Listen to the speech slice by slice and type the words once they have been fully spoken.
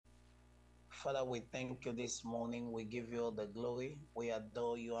Father, we thank you this morning. We give you all the glory. We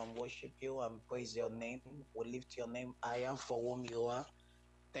adore you and worship you and praise your name. We lift your name higher for whom you are.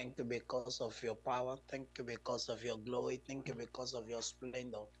 Thank you because of your power. Thank you because of your glory. Thank you because of your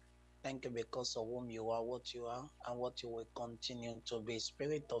splendor. Thank you because of whom you are, and what you will continue to be.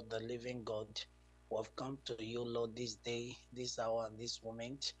 Spirit of the living God, we have come to you, Lord, this day, this hour, and this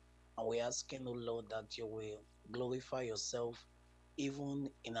moment. And we're asking, oh Lord, that you will glorify yourself even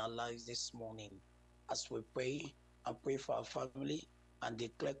in our lives this morning. As we pray and pray for our family and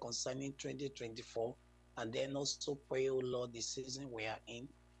declare concerning 2024, and then also pray, oh Lord, the season we are in,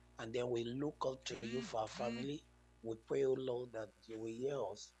 and then we look up to you for our family. We pray, oh Lord, that you will hear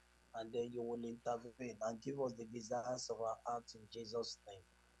us and then you will intervene and give us the desires of our heart in Jesus' name.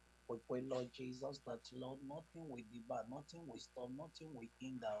 We pray, Lord Jesus, that Lord, nothing will debar, nothing will stop, nothing will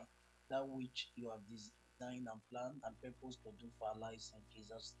hinder that which you have designed and planned and purpose to do for our lives in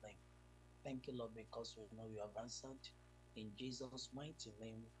Jesus' name. Thank you, Lord, because we know you have answered. In Jesus' mighty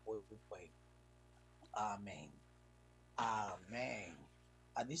name, we pray. Amen. Amen.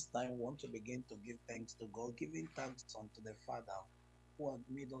 At this time, we want to begin to give thanks to God, giving thanks unto the Father who had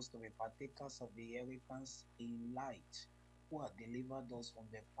made us to be partakers of the inheritance in light, who had delivered us from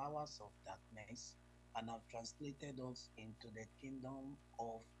the powers of darkness and have translated us into the kingdom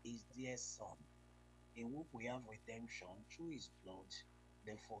of his dear Son, in whom we have redemption through his blood,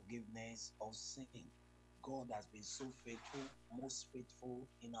 the forgiveness of sin. God has been so faithful, most faithful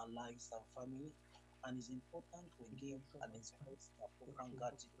in our lives and family, and it's important we give and express our profound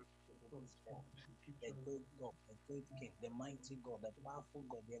gratitude to this God, the great God, the great King, the mighty God, the powerful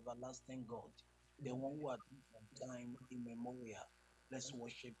God, the everlasting God, the one who has been from time immemorial. Let's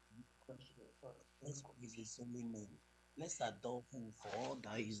worship him. Let's praise his holy name. Let's adore him for all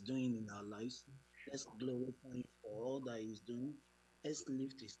that he's doing in our lives. Let's glorify him for all that he's doing. Let's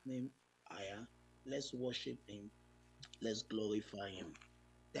lift his name higher. Let's worship him. Let's glorify him.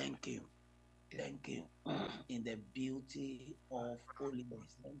 Thank you. Thank you. In the beauty of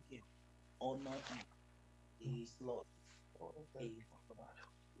holiness. Thank you. Honor him. He is Lord. He is Lord.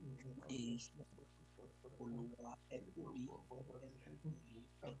 He is Olúwa ẹ tóbi, ẹ tóbi,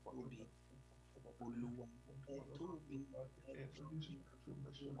 ẹ tóbi. Olúwa ẹ tóbi, ẹ tóbi, ẹ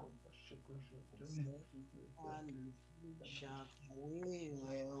tóbi. Kò sẹ́ni tá lè fi ṣàkàwé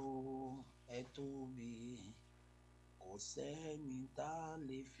rẹ̀ o. Ẹ tóbi. Kò sẹ́ni tá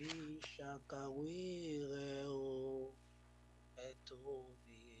lè fi ṣàkàwé rẹ̀ o. Ẹ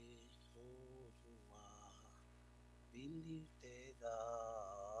tóbi, Olúwa. Be lifted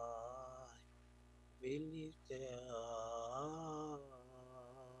high. Be lifted high.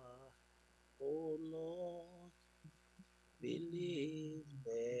 Oh Lord, be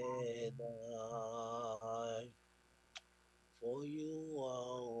lifted high. For you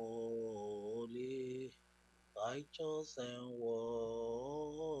are holy, righteous and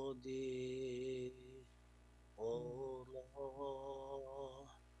worthy. Oh Lord,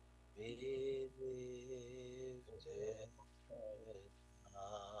 be lifted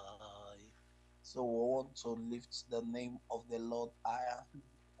high. So we want to lift the name of the Lord higher. We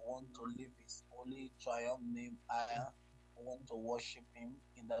want to lift his holy triumph name higher. We want to worship him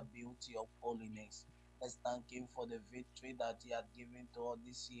in the beauty of holiness. Let's thank him for the victory that he had given to us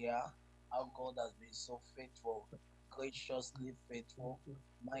this year. How God has been so faithful, graciously faithful,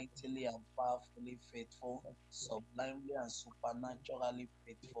 mightily and powerfully faithful, sublimely and supernaturally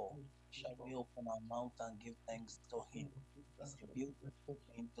faithful. Shall we open our mouth and give thanks to him? It's a beautiful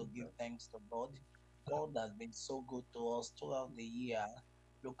thing to give thanks to God. God has been so good to us throughout the year.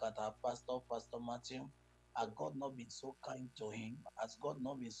 Look at our pastor, Pastor Matthew. Has God not been so kind to him? Has God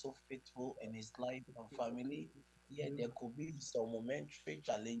not been so faithful in his life and family? Yeah, there could be some momentary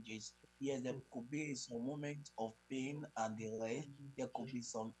challenges. Yes, there could be some moments of pain and delay. There could be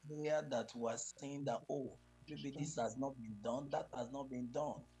some area that we are saying that, oh, maybe this has not been done, that has not been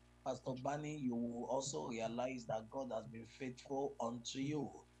done. Pastor Barney, you will also realize that God has been faithful unto you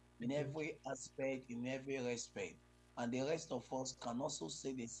in every aspect, in every respect. And the rest of us can also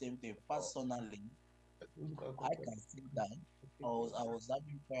say the same thing. Personally, I can see that. I was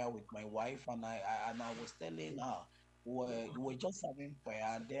having prayer with my wife, and I was telling her we were just having prayer,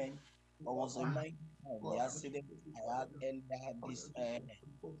 and then I was reminding her of the accident I had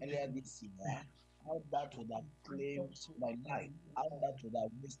earlier this year. How that would have claimed my life, how that would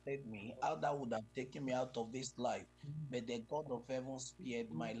have wasted me, how that would have taken me out of this life. But the God of heaven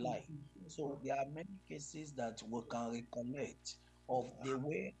spared my life. So there are many cases that we can recollect of the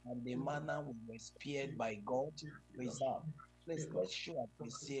way and the manner we were spared by God, preserved. Let's show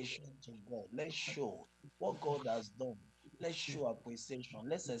appreciation to God. Let's show what God has done. Let's show appreciation.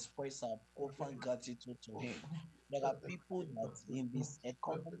 Let's express our profound gratitude to Him. There are people that in this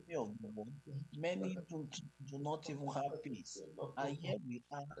economy of the world, many do not even have peace. And here we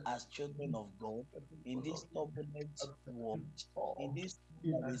are as children of God in this turbulent world, in this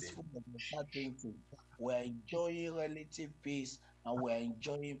world that is full of uncertainty. We're enjoying relative peace and we're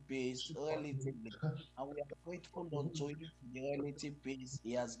enjoying peace relatively. And we are grateful unto Him for the relative peace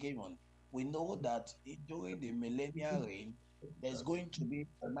He has given. We know that during the millennial reign, there's going to be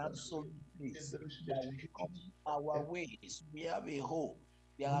an absolute peace that will come our ways. We have a hope.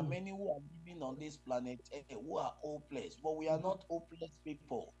 There are many who are living on this planet who are hopeless, but we are not hopeless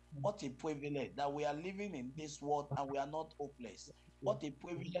people. What a privilege that we are living in this world and we are not hopeless. What a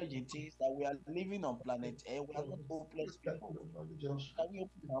privilege it is that we are living on planet Earth. We are not hopeless people. Can we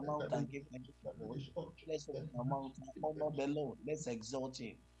open our mouth and give thanks to God? Let's open our mouth and honor the Lord. Let's exalt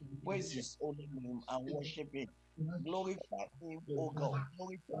Him. Praise His holy name and worship Him. Glorify Him, O God.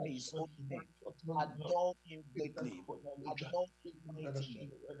 Glorify His holy name. Adore Him greatly. Adore Him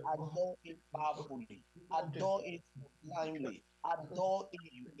mightily. Adore Him powerfully. Adore Him sublimely. Adore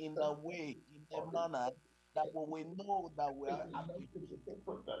Him in the way, in the manner that we will know that we are appreciated.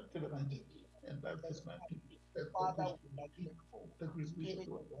 Jesus Christ. Father, we are grateful. Spirit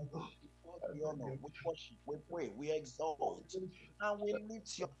of God, we give the honor, we worship, we pray, we exalt, and we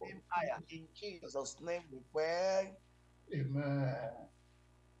lift your name higher. In Jesus' name we pray. Amen.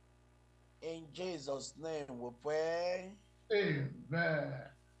 In Jesus' name we pray. Amen.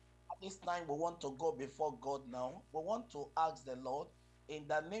 At this time, we want to go before God now. We want to ask the Lord in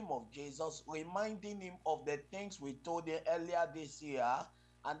the name of Jesus, reminding Him of the things we told Him earlier this year.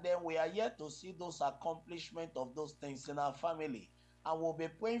 And then we are yet to see those accomplishments of those things in our family. And we'll be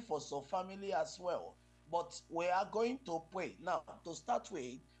praying for some family as well. But we are going to pray. Now, to start with,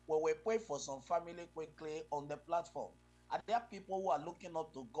 we will pray for some family quickly on the platform. And there are people who are looking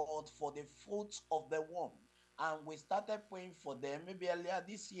up to God for the fruits of the womb. And we started praying for them maybe earlier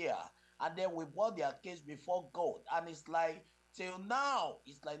this year. And then we brought their case before God. And it's like, till now,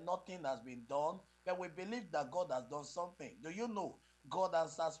 it's like nothing has been done. But we believe that God has done something. Do you know God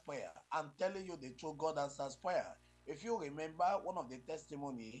answers prayer? I'm telling you the truth, God answers prayer. If you remember one of the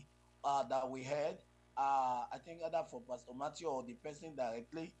testimony that we had, I think either for Pastor Matthew or the person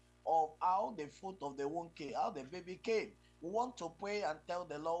directly, of how the fruit of the womb came, how the baby came. We want to pray and tell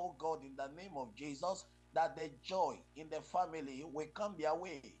the Lord God in the name of Jesus that the joy in the family will come their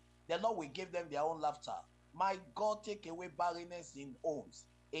way. The Lord will give them their own laughter. My God, take away barrenness in homes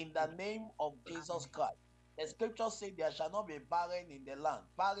in the name of Jesus Christ. The scripture says there shall not be barren in the land.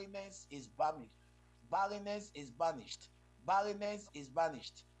 Barrenness is banished. Barrenness is banished. Barrenness is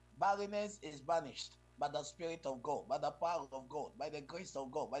banished. Barrenness is banished by the Spirit of God, by the power of God, by the grace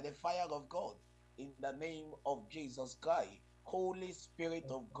of God, by the fire of God. In the name of Jesus Christ, Holy Spirit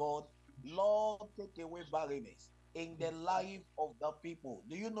of God, Lord, take away barrenness in the life of the people.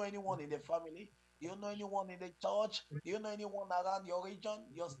 Do you know anyone in the family? Do you know anyone in the church? Do you know anyone around your region,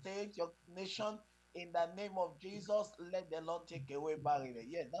 your state, your nation? In the name of Jesus, let the Lord take away barrenness.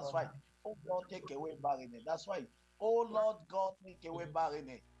 Yes, that's right. Oh Lord, take away barrenness. That's right. Oh Lord God, take away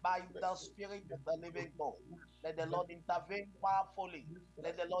barrenness by the Spirit of the living God. Let the Lord intervene powerfully.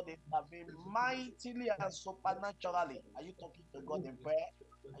 Let the Lord intervene mightily and supernaturally. Are you talking to God in prayer?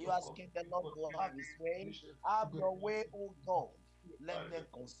 Are you asking the Lord to have His way? Have your way, oh God. Let them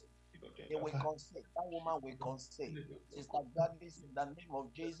conceive. They will conceive. That woman will conceive. Sister Gladys, in the name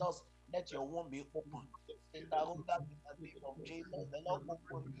of Jesus, let your womb be open. Sister Rhoda, in the name of Jesus, the Lord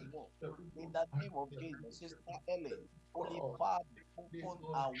open the womb. In the name of Jesus, Sister Ellen, Holy Father, open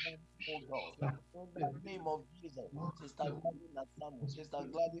our womb, oh God. In the name of Jesus, Sister Gladys Nasamu, Sister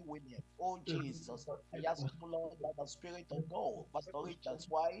Gladys William, oh Jesus, I ask you, Lord, by the Spirit of God, Pastor Richard's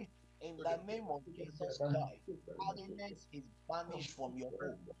wife, in the name of Jesus Christ, barrenness is banished from your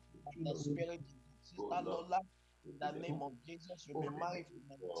home. By the Spirit of God. Sister Lola, in the name of Jesus, you'll be married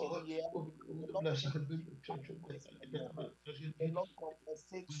for 19 years. The Lord take away barrenness from your home. The Lord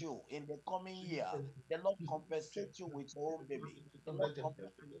compensate you in the coming year. The Lord compensate you with your own baby. The Lord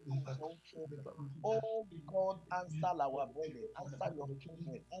compensate you with your own children. Oh God, answer our brethren, answer your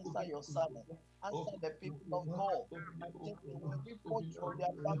children, answer your servants, answer the people of God, and take away reproach from their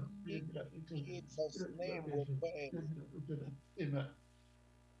family. In Jesus' name we pray. Amen.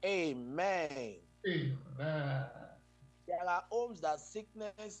 Amen. Amen. There are homes that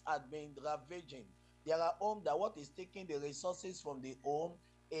sickness had been ravaging. There are homes that what is taking the resources from the home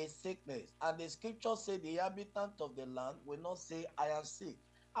is sickness. And the scripture say the inhabitant of the land will not say, I am sick.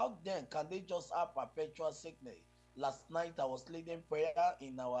 How then can they just have perpetual sickness? Last night I was leading prayer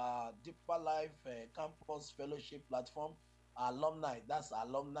in our Deeper Life Campus Fellowship platform. alumni. That's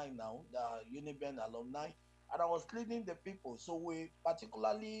alumni now, the Uniben alumni. And I was leading the people. So we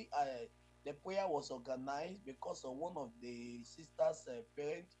particularly, the prayer was organized because of one of the sisters'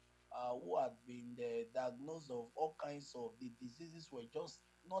 parents who had been diagnosed of all kinds of the diseases were just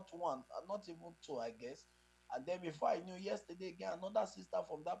not one, not even two, I guess. And then before I knew, yesterday again, another sister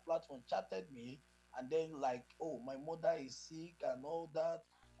from that platform chatted me, and then like, oh, my mother is sick and all that.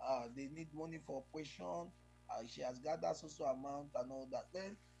 They need money for operation. She has gathered social amount and all that.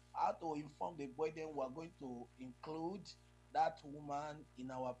 Then I had to inform the boy. Then we are going to include that woman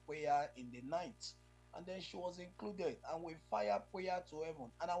in our prayer in the night. And then she was included, and we fire prayer to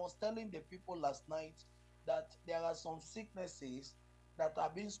heaven. And I was telling the people last night that there are some sicknesses that are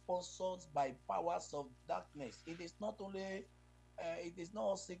being sponsored by powers of darkness. It is not all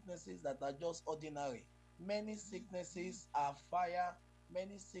sicknesses that are just ordinary. Many sicknesses are fire.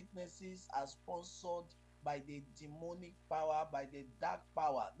 Many sicknesses are sponsored by the demonic power, by the dark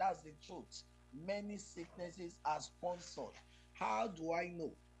power. That's the truth. Many sicknesses are sponsored. How do I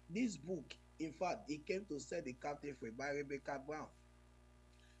know? This book, in fact, it came to set the captive free by Rebecca Brown.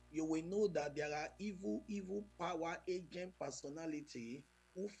 You will know that there are evil power agent personality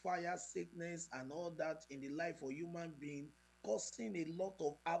who fire sickness and all that in the life of human being, causing a lot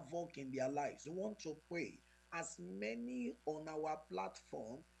of havoc in their lives. We want to pray as many on our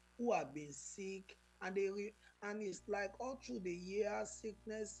platform who have been sick, and and it's like all through the year,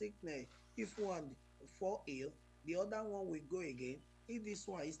 sickness. If one fall ill, the other one will go again. If this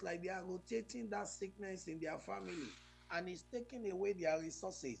one, it's like they are rotating that sickness in their family, and it's taking away their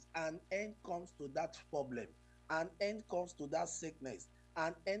resources. An end comes to that problem, an end comes to that sickness,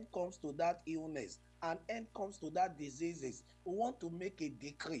 an end comes to that illness, an end comes to that diseases. We want to make a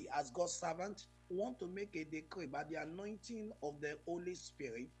decree as God's servant. We want to make a decree by the anointing of the Holy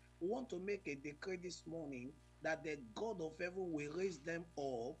Spirit. We want to make a decree this morning that the God of heaven will raise them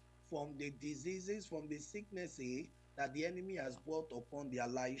all from the diseases, from the sicknesses that the enemy has brought upon their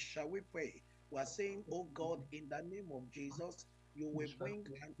lives. Shall we pray? We are saying, oh God, in the name of Jesus, you will bring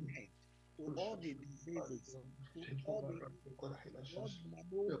an end to all the diseases, to all the all the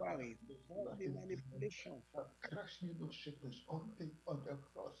maneuvering, all the manipulation. Crashing those sickness on the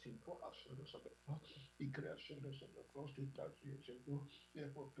cross, he put our sickness on the cross, he crashed sickness on the cross 2,000 years ago.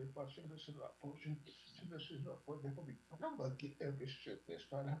 Therefore, people, sickness is our portion, sickness is our portion. Therefore, we come against every sickness,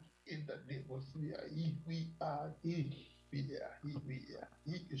 Father, in the name of we are He, we are He. We are He, we are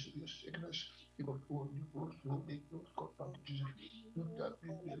He is your sickness. You will only go through the good God of Jesus. Do that,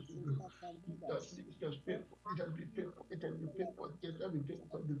 it has been painful, it has been painful, it has been painful, it has been painful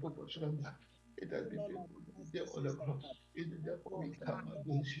for the people of surrender. It has been painful to be there on the cross. It is therefore we come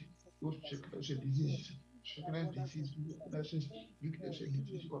against it. Those sickness and diseases, sickness, disease, weakness and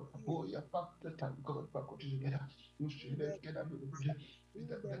disease, God, oh, yeah, back the time, God, back together. Those sickness, get out of the body. Heal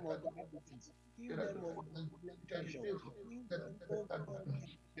them of diabetes. Heal them of blood pressure. Heal them, oh God, of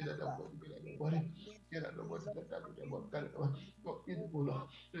cancer. In the name Get of out of the body, Jesus, get out of the heal body, get out them of the of body. Not in the oh body, God,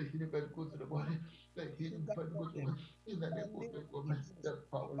 the healing bed go to the body, the healing sugar bed go to the problem. body. In In the the name of name the of woman, Jesus, the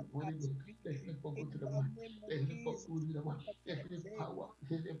power of Holy Ghost, the healing bed go in to the the body, name the of healing bed go Jesus, to the body, the healing power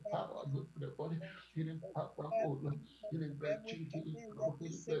healing power, oh Lord, healing bed, every healing pain, power, every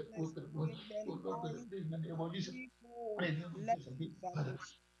healing bed go sickness, to the body. in the Oh Lord, life in the name of of Jesus, people, in the name of let Jesus, it Father, vanish,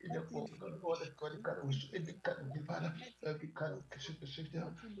 in let the it form of all vanish, the God, let it every kind of disappear, Father, let it be every kind of destroyed, system, let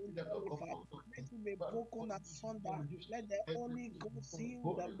it be in the block of nullified, all of let them. it be Father, broken Holy Ghost, in the asunder, name of Jesus, let the every Holy Ghost heal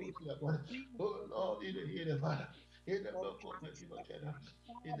the Holy Ghost, in people, the body. heal Oh the Lord, in the Father, in the of block of my people, cancer.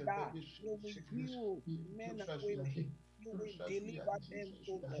 in the Father, very you will sickness, heal in men and Jesus, we are women. here. You will Jesus, we are deliver here. them, Jesus,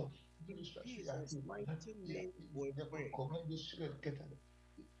 O we are God. here. In Jesus, we are Jesus' here, Father. mighty We are name here. we Therefore, pray. command this spirit, get out.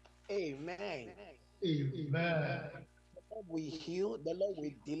 Amen. Amen. The Lord will heal, the Lord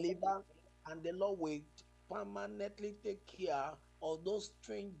will deliver, and the Lord will permanently take care of those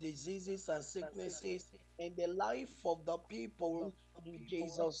strange diseases and sicknesses in the life of the people in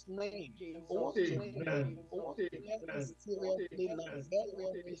Jesus' name. We want to pray. Amen. We want to very Amen. seriously now,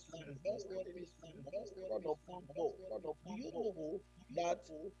 very seriously now, just call upon God. Do you know that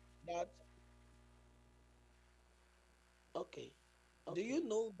okay? Do you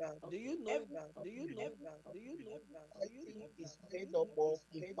know that every society is made up of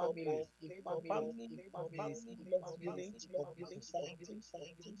a family? Family is the smallest unit of the society,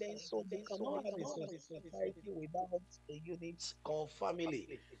 and then so they cannot have a society without a unit called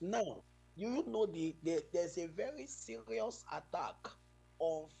family. Now, you know there's a very serious attack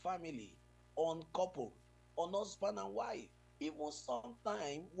on family, on couple, on husband and wife. Even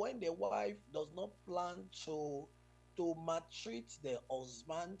sometimes when the wife does not plan to maltreat the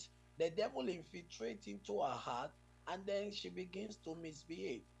husband, the devil infiltrates into her heart and then she begins to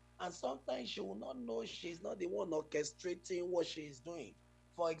misbehave. And sometimes she will not know she's not the one orchestrating what she is doing.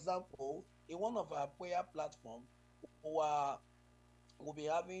 For example, in one of our prayer platform, we are we'll be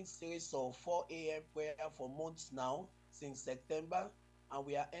having series of 4 a.m. prayer for months now since September, and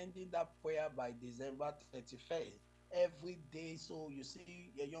we are ending that prayer by December 31st. Every day, so you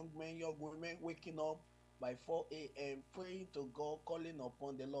see a young men, young women waking up by 4 a.m. praying to God, calling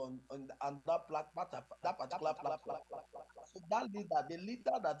upon the Lord on that particular platform. So that leader, the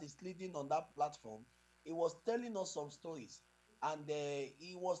leader that is leading on that platform, he was telling us some stories, and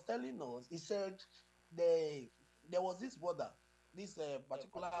he was telling us, he said, the there was this brother, this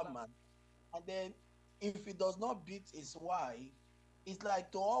particular man, and then if he does not beat his wife, it's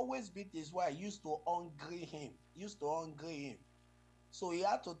like to always beat his wife used to hungry him, used to hungry him. So he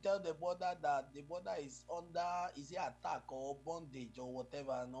had to tell the brother that the brother is under, is he attack or bondage or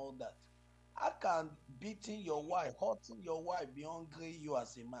whatever and all that. How can beating your wife, hurting your wife be hungry you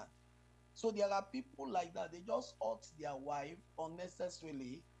as a man? So there are people like that. They just hurt their wife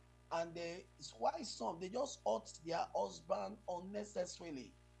unnecessarily, and why some they just hurt their husband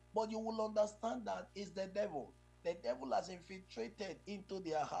unnecessarily. But you will understand that it's the devil. The devil has infiltrated into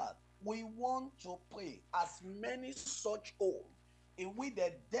their heart. We want to pray as many such home in which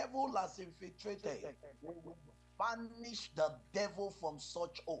the devil has infiltrated. We will banish the devil from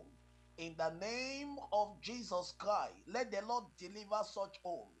such home. In the name of Jesus Christ, let the Lord deliver such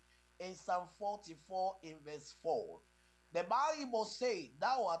home in Psalm 44 in verse 4. The Bible says,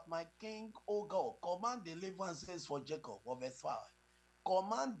 Thou art my king, O God, command deliverances for Jacob, or verse 5.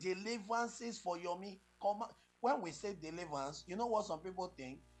 Command deliverances for your me. Command. When we say deliverance, you know what some people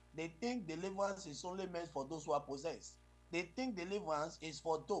think? They think deliverance is only meant for those who are possessed. They think deliverance is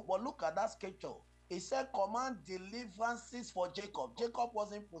for those. But look at that scripture. It said, Command deliverances for Jacob. Jacob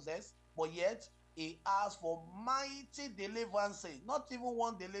wasn't possessed, but yet he asked for mighty deliverances, not even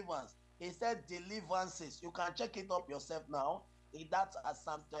one deliverance. He said deliverances. You can check it up yourself now. That's at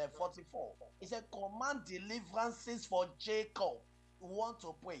Psalm 44. He said, Command deliverances for Jacob. We want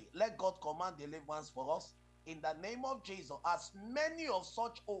to pray. Let God command deliverance for us in the name of Jesus. As many of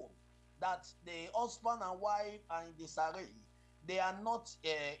such homes that the husband and wife are in disarray, they are not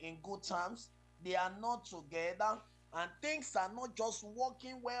in good terms, they are not together, and things are not just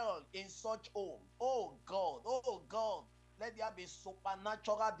working well in such home. Oh God, let there be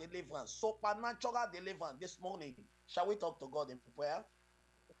supernatural deliverance, this morning. Shall we talk to God in prayer?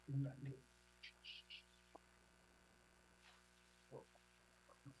 In the name of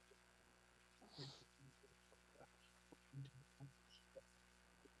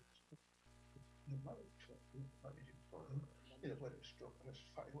the marriage, the marriage is important. Yeah, whether it's stroke, whether it's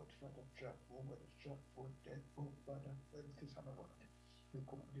fire, whether it's not a job, or whether it's job, or death, or father, whether it's another one. We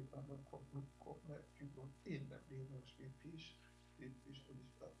come to the Bible, we come let people in the name of peace, in peace to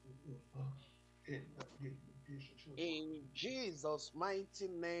this battle, in the name of Jesus. In Jesus' mighty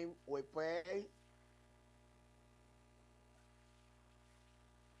name we pray.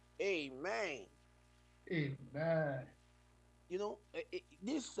 Amen. Amen. You know,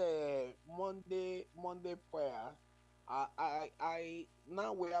 this Monday prayer, I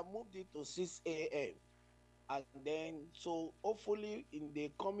now we have moved it to 6 a.m. And then, so hopefully in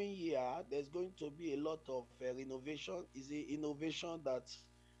the coming year, there's going to be a lot of renovation. Is the innovation that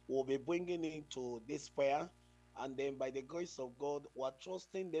we'll be bringing into this prayer. And then, by the grace of God, we're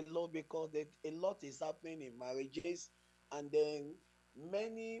trusting the Lord because a lot is happening in marriages. And then,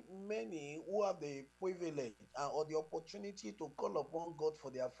 many who have the privilege or the opportunity to call upon God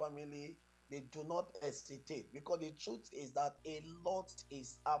for their family, they do not hesitate, because the truth is that a lot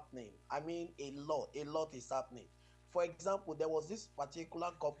is happening. I mean, a lot is happening. For example, there was this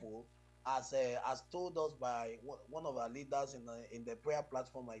particular couple, as told us by one of our leaders in the prayer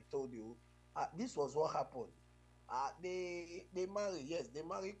platform. I told you, this was what happened. They marry, yes, they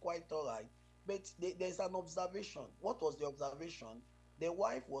marry quite all right, but there's an observation. What was the observation? The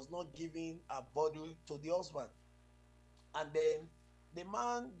wife was not giving a body to the husband, and then the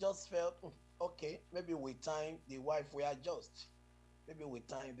man just felt, okay, maybe with time the wife will adjust. Maybe with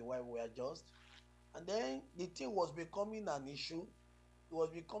time the wife will adjust. And then the thing was becoming an issue. It was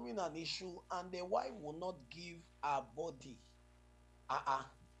becoming an issue, and the wife will not give her body. Uh-uh.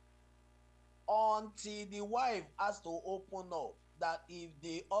 Until the wife has to open up that if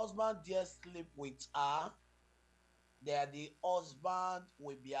the husband dare sleep with her, that the husband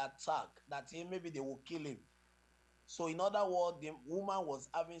will be attacked. That maybe they will kill him. So in other words, the woman was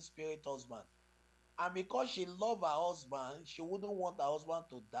having spirit husband. And because she loved her husband, she wouldn't want her husband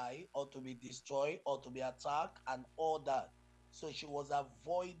to die or to be destroyed or to be attacked and all that. So she was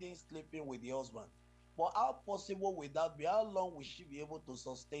avoiding sleeping with the husband. But how possible will that be? How long will she be able to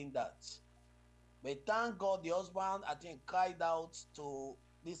sustain that? But thank God the husband, I think, cried out to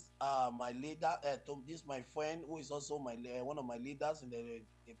this my leader, to this my friend who is also my one of my leaders in the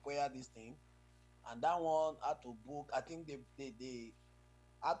prayer this thing. And that one had to book, I think they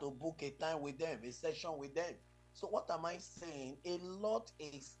had to book a time with them, a session with them. So what am I saying? A lot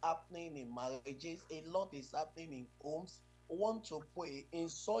is happening in marriages, a lot is happening in homes. We want to pray in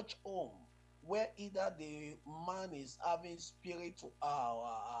such home where either the man is having spirit to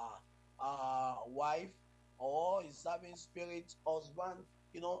wife, or is having spirit husband.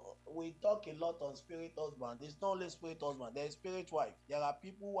 You know, we talk a lot on spirit husband. There's not only spirit husband, there's spirit wife. There are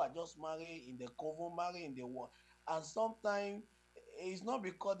people who are just married in the coven, married in the world. And sometimes it's not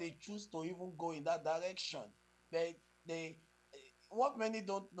because they choose to even go in that direction. They what many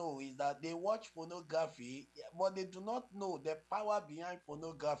don't know is that they watch pornography, but they do not know the power behind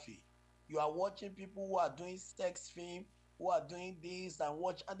pornography. You are watching people who are doing sex film, who are doing this and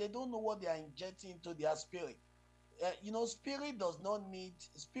watch, and they don't know what they are injecting into their spirit. You know, spirit does not need,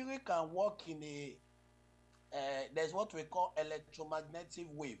 spirit can work in a there's what we call electromagnetic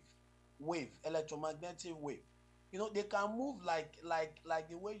electromagnetic wave. You know, they can move like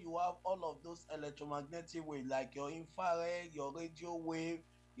the way you have all of those electromagnetic waves, like your infrared, your radio wave,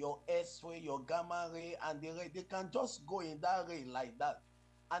 your X-ray, your gamma ray, and the ray. They can just go in that ray like that.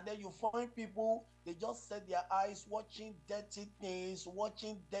 And then you find people, they just set their eyes watching dirty things,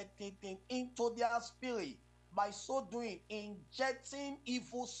 watching dirty things into their spirit. By so doing, injecting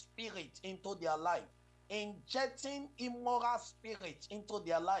evil spirit into their life, injecting immoral spirit into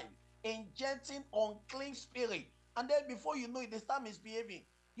their life, injecting unclean spirit. And then before you know it, they start misbehaving.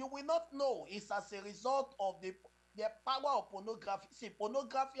 You will not know it's as a result of the power of pornography. See,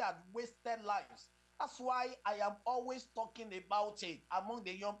 pornography has wasted lives. That's why I am always talking about it among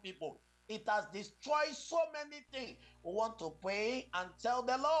the young people. It has destroyed so many things. We want to pray and tell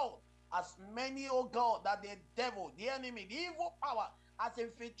the Lord, as many, oh God, that the devil, the enemy, the evil power has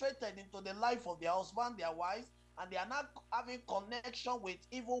infiltrated into the life of their husband, their wives, and they are not having connection with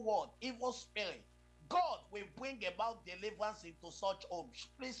evil word, evil spirit. God will bring about deliverance into such homes.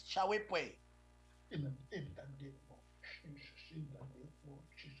 Please, shall we pray? In the name of Jesus, in the name of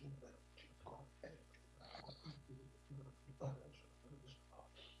Jesus, God,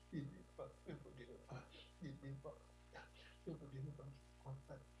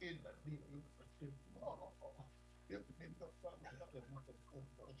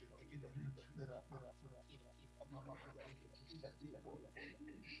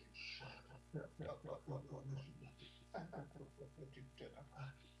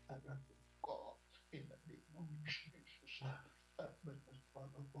 in the name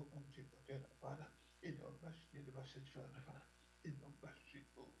of Jesus, Father, in your mercy, in your mercy, Father, in your mercy,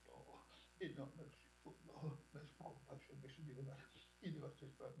 O Lord, in your mercy, O Lord, mercy, compassion, mercy, in your mercy,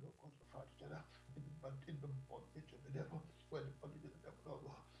 Father, no cause of Father, in the bondage of the devil, when the bondage of the devil,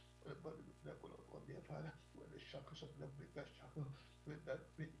 Lord, when the bondage of the devil, Lord, dear Father, when the shackles of the devil, break that shackle, when that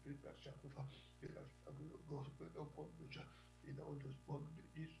break that shackle, because I will go to the bondage, in all those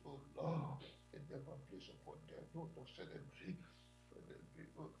bondages, O Lord, and never place upon them, no, to set them free. Let them be,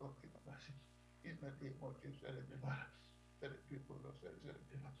 oh God, in mercy. In the name of Jesus, let them be mad. Let them be, oh Lord, let them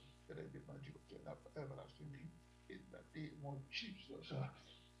be mad. Let them be magic, everlasting. In the name of Jesus,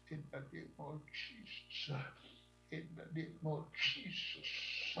 in the name of Jesus, in the name of Jesus,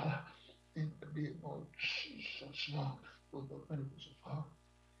 in the name of Jesus, oh Lord, many people of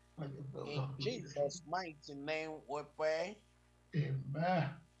In Jesus' mighty name, we pray. Amen.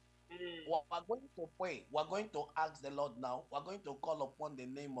 We're going to pray. We're going to ask the Lord now. We're going to call upon the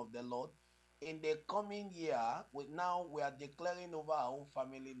name of the Lord. In the coming year, we are declaring over our own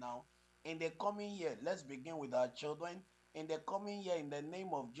family now. In the coming year, let's begin with our children. In the coming year, in the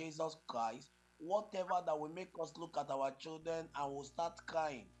name of Jesus Christ, whatever that will make us look at our children and we'll start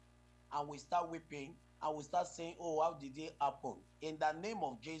crying and we start weeping and we start saying, oh, how did it happen? In the name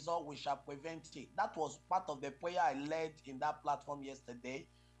of Jesus, we shall prevent it. That was part of the prayer I led in that platform yesterday.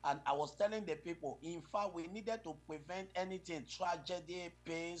 And I was telling the people, in fact, we needed to prevent anything, tragedy,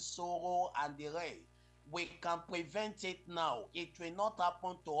 pain, sorrow, and the rest. We can prevent it now. It will not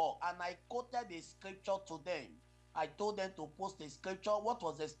happen to us. And I quoted the scripture to them. I told them to post the scripture. What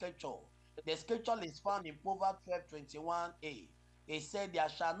was the scripture? The scripture is found in Proverbs 12:21a. He said, there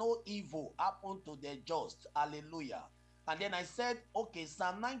shall no evil happen to the just. Hallelujah. And then I said, okay,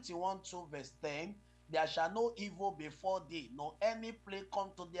 Psalm 91:2 verse 10, there shall no evil before thee, nor any plague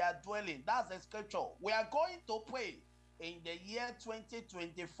come to their dwelling. That's the scripture. We are going to pray in the year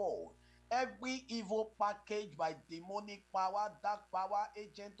 2024. Every evil package by demonic power, dark power,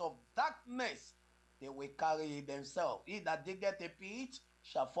 agent of darkness they will carry it themselves. He that diggeth a pit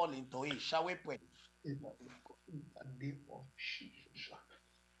shall fall into it. Shall we pray? In the name of Jesus.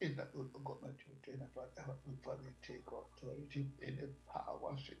 In the name of God, my children, Father, take authority in the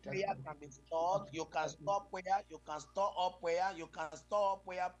power Satan. Prayer can be stored. You can store prayer. You can store up prayer. You can store up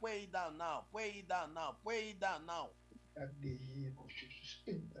prayer. Pray it down now. Pray it down now. Pray it down now. And the name of Jesus,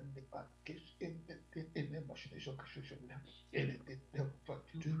 in the case, in the machination, anything they want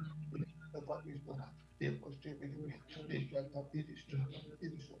to do, the body is not. They must do it. They shall not be destroyed.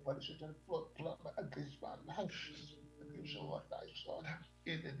 It is so body Satan plan against my life. Against our lives, Lord.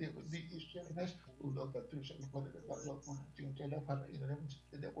 In the name of the Israelites, who love the things of God, the Lord, in the name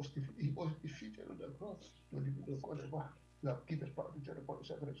he was defeated on the cross. To the people of God, you have given power to the body,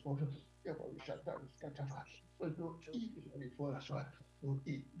 seven exposure. Therefore, we shall die, scatter. But no evil shall befall us, Lord. No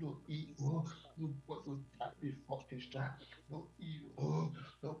evil, nobody will die before his time. No evil,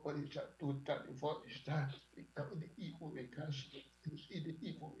 nobody shall do that before his time. Because in the evil we cast, in the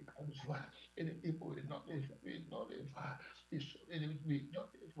evil we cast, in the evil we not live, we not live. We not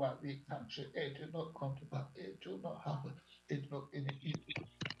live, we can't say it will not come to pass, it will not happen. It will not in the evil.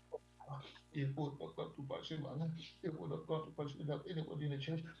 It will not come to pass in my life. It will not come to pass in anybody in the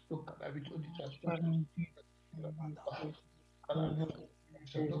church. Look at every disaster.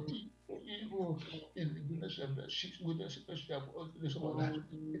 So no evil in the goodness and mercy, goodness and mercy of all this of our lives.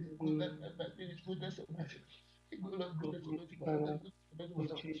 In the goodness and mercy, in His goodness and mercy. In goodness and mercy, the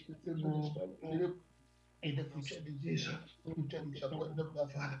goodness in the future disease, future disappointment, my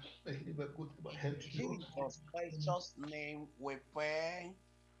Father, may He never go to my head to do. Jesus' precious name we pray.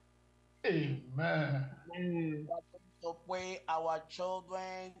 Amen. We are going to pray our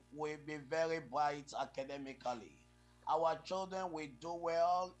children will be very bright academically. Our children will do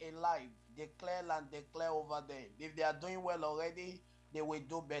well in life. Declare and declare over them. If they are doing well already, they will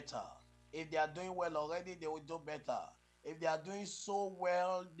do better. If they are doing well already, they will do better. If they are doing so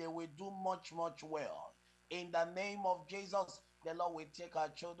well, they will do much, much well. In the name of Jesus, the Lord will take our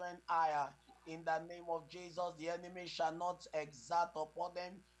children higher. In the name of Jesus, the enemy shall not exert upon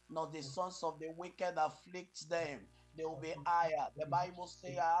them, nor the sons of the wicked afflict them. They will be higher. The Bible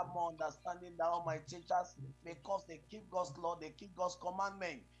says, I have more understanding than all my teachers, because they keep God's law, they keep God's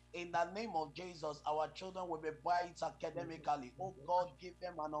commandment. In the name of Jesus, our children will be bright academically. Oh God, give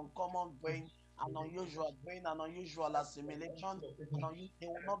them an uncommon brain, an unusual brain, an unusual assimilation. They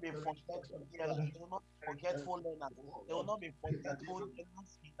will not be forgetful hearers. They will not be forgetful learners. They will not be forgetful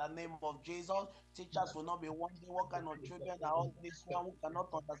learners in the name of Jesus. Teachers will not be wondering what kind of children are all these one who cannot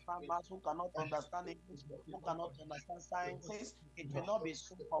understand maths, who cannot understand English, who cannot understand sciences. It will not be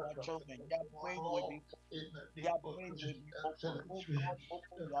so for our children. Their brain will be open. Oh God,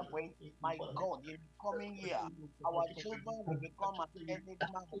 open their brain. My God, in the coming year, our children will become an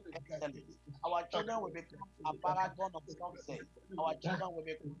enigma of excellence. Our children will become a paragon of success. Our children will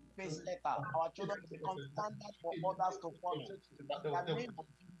become pace setter. Our children will become standard for others to follow. In the name of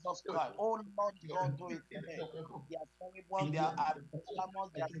Jesus Christ, oh Lord God, do it for them. Their cerebral, their hypothalamus,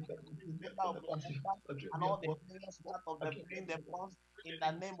 their medulla oblongata, and all the various parts of the brain, the bronze, in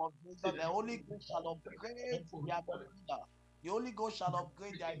the name of Jesus, the Holy Ghost shall upgrade their medulla. The Holy Ghost shall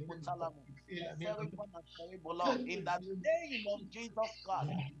upgrade their hypothalamus, their cerebral and cerebellum. In the name of Jesus Christ,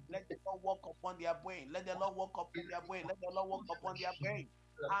 let the Lord walk upon their brain. Let the Lord walk upon their brain. Let the Lord walk upon their brain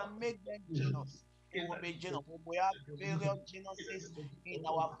and make them genius. They will be genius. We have various geniuses in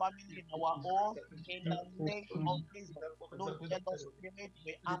our family, in our home. In the name of Jesus, no jealous spirit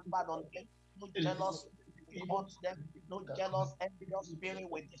will hamper on them. No jealous spirit will hurt them. No jealous, envious spirit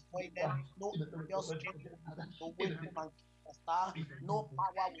will destroy them. No envious spirit will be able to wake them and kill the star. No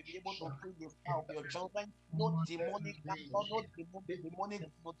power will be able to kill the star of your children. No demonic cancer, no demonic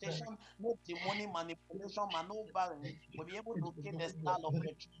connotation, no demonic manipulation, maneuvering will be able to kill the star of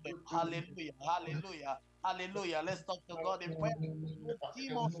your children. Hallelujah, hallelujah, hallelujah. Let's talk to God in prayer. No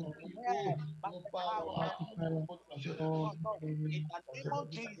demons will by the power of the no, no. In the name of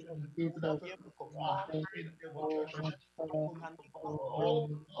Jesus, we will not be able to stop you cannot control.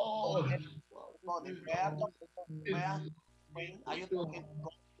 God in prayer, talk to God in prayer. Praying. Are you talking to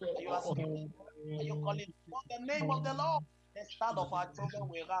God? Are you asking for God? Are you calling on the name of the Lord? The start of our children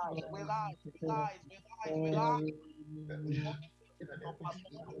will rise. We rise. We rise. We rise. We rise. No no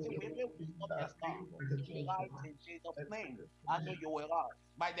personality will be able to stop their star. You will rise in Jesus' name. I know you will rise.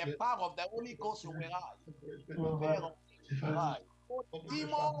 By the power of the Holy Ghost, you will rise. You will bear on rise. No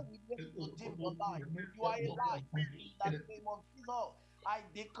demon will be able to dim your light. You are a light. In the name of Jesus, I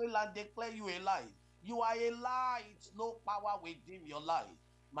declare and declare you a light. You are a light. No power will dim your light.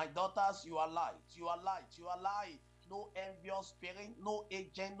 My daughters, you are light. You are light. You are light. no envious spirit, no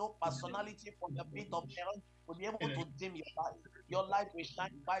agent, no personality from the pit of hell will be able to dim your light. Your light will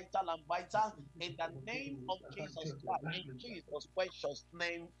shine brighter and brighter in the name of Jesus Christ. In Jesus' precious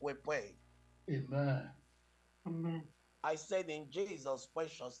name we pray. Amen. Amen. I said in Jesus'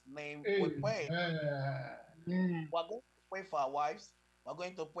 precious name we Amen. pray. We're going to pray for our wives. We're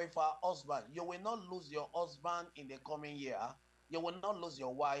going to pray for our husband. You will not lose your husband in the coming year. You will not lose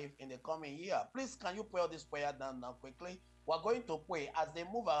your wife in the coming year. Please, can you pray all this prayer down now quickly? We're going to pray. As they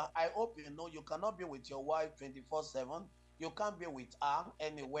move, I hope you know you cannot be with your wife 24/7. You can't be with her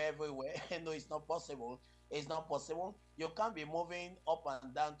anywhere, everywhere. No, it's not possible. It's not possible. You can't be moving up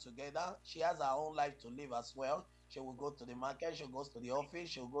and down together. She has her own life to live as well. She will go to the market, she goes to the office,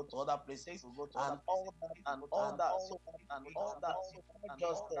 she'll go to other places, and all that, and all that. So, and all that. So, not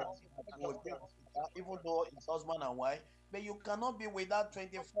just you will be with her, even though it's husband and wife, but you cannot be with her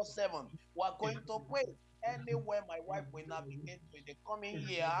 24/7. We are going to pray. Anywhere my wife will navigate to in the coming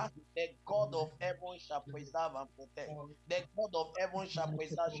year, the God of heaven shall preserve and protect. The God of heaven shall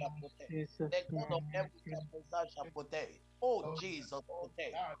preserve, shall protect. The God of heaven shall preserve, shall protect. Oh Jesus,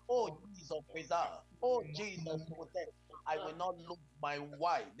 protect. Oh Jesus, preserve. Oh Jesus, protect. I will not lose my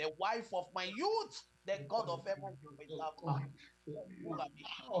wife, the wife of my youth. The God of heaven will preserve her.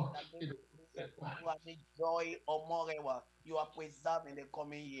 Joy or moreover, you are preserved in the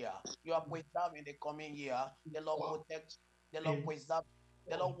coming year. You are preserved in the coming year. The Lord protect, the Lord preserve,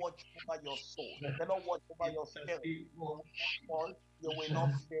 the Lord watch over your soul. The Lord watch over your spirit. You will not fall, you will not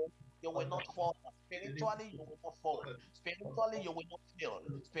fail, you will not fall. Spiritually, you will not fall. Spiritually, you will not fail.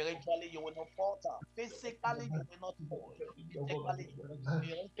 Spiritually, you will not falter. Physically, you will not fall. Physically, you will not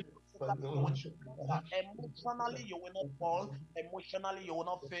fail. Physically, you will not falter. Emotionally, you will not fall. Emotionally, you will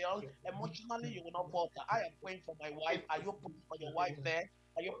not fail. Emotionally, you will not falter. I am praying for my wife. Are you praying for your wife there?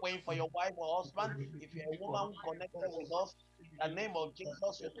 Are you praying for your wife or husband? If you're a woman who connected with us, in the name of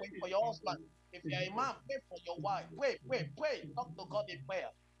Jesus, you pray for your husband. If you're a man, pray for your wife. Pray, pray, pray. Talk to God in prayer.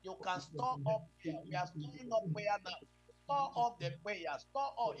 You can store up prayer. We are storing up prayer now. Store up the prayer.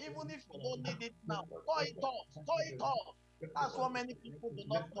 Store up. Even if you don't need it now, store it up. Store it up. That's what many people do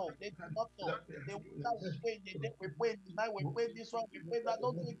not know. They do not know. They wonder we pray in the day, we pray in the night, we pray this one, we pray that.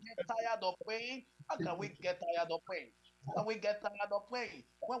 Don't we get tired of praying? How can we get tired of praying? How can we get tired of praying?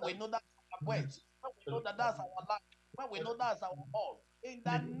 When we know that's our breath, when we know that that's our life, when we know that's our all. In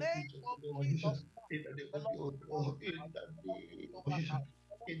the name of Jesus Christ, the Lord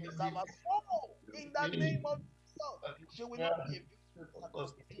preserve us all. In the name of Jesus, she will not be a victim.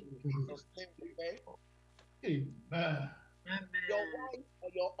 In Jesus' name, okay? Amen. Your wife or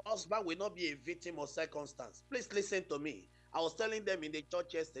your husband will not be a victim of circumstance. Please listen to me. I was telling them in the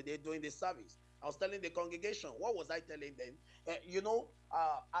church yesterday during the service. I was telling the congregation, what was I telling them?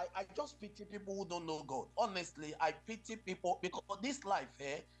 I just pity people who don't know God. Honestly, I pity people because this life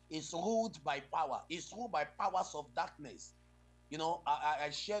is ruled by power. It's ruled by powers of darkness. I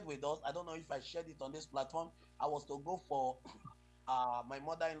shared with us, I don't know if I shared it on this platform. I was to go for my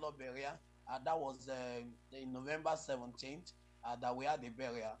mother-in-law burial. That was in November 17th that we had the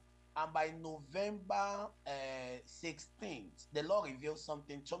burial. And by November 16th, the Lord revealed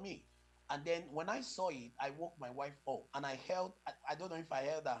something to me. And then when I saw it, I woke my wife up and I don't know if I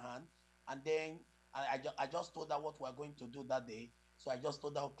held her hand. And then I just told her what we're going to do that day. So I just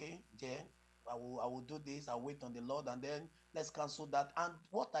told her, okay, dear, I will do this. I'll wait on the Lord. And then let's cancel that. And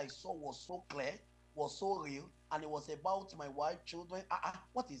what I saw was so clear, was so real, and it was about my wife, children.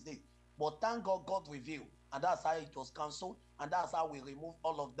 What is this? But thank God, God revealed, and that's how it was cancelled, and that's how we removed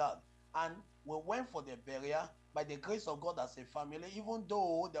all of that. And we went for the burial by the grace of God as a family, even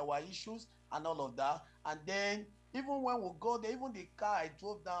though there were issues and all of that. And then even when we go there, even the car I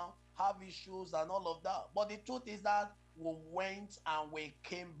drove down have issues and all of that. But the truth is that we went and we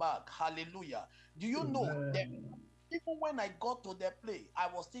came back. Hallelujah. Do you know that even when I got to the place, I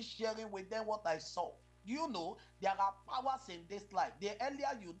was still sharing with them what I saw. Do you know there are powers in this life? The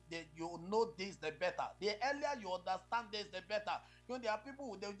earlier you know this, the better. The earlier you understand this, the better. There are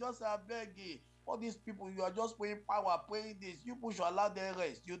people who they just say, begging. All these people, you are just praying power, praying this. You should allow them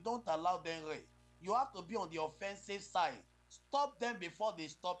rest. You don't allow them rest. You have to be on the offensive side. Stop them before they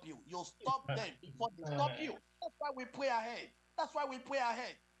stop you. You stop them before they stop you. That's why we pray ahead. That's why we pray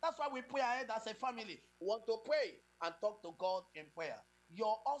ahead. That's why we pray ahead as a family. We want to pray and talk to God in prayer.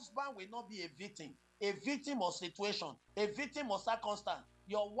 Your husband will not be a victim of situation, a victim of circumstance.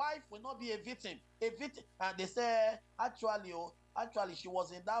 Your wife will not be a victim. And they say, actually, she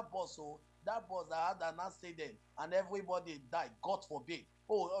was in that bus, that bus that had an accident and everybody died, God forbid.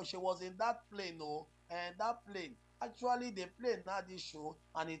 She was in that plane, and that plane, Actually, the plane had issue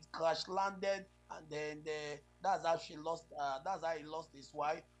and it crash landed, and then that's how she lost. That's how he lost his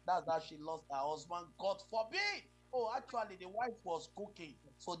wife. That's how she lost her husband. God forbid. Oh, actually, the wife was cooking,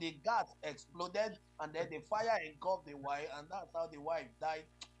 so the gas exploded, and then the fire engulfed the wife, and that's how the wife died.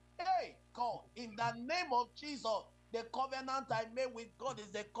 Hey, God, in the name of Jesus, the covenant I made with God is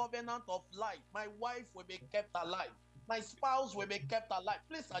the covenant of life. My wife will be kept alive. My spouse will be kept alive.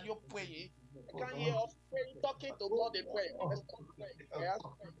 Please, are you praying? I can hear us praying, talking to God in prayer. Let's start praying. Yes.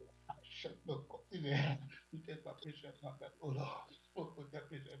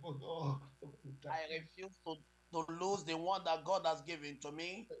 I refuse to lose the one that God has given to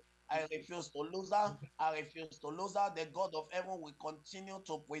me. I refuse to lose her. I refuse to lose her. The God of heaven will continue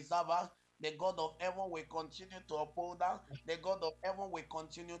to preserve her. The God of heaven will continue to uphold her. The God of heaven will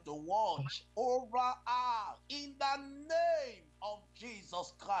continue to watch over her in the name of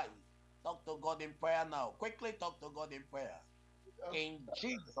Jesus Christ. Talk to God in prayer now. Quickly talk to God in prayer. In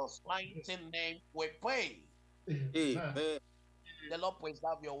Jesus' mighty name, we pray. Amen. The Lord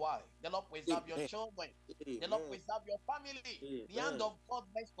preserve your wife. The Lord preserve your Amen. children. The Lord Amen. preserve your family. The hand Amen. of God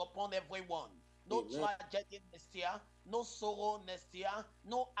rests upon everyone. No Amen. tragedy next year, no sorrow next year,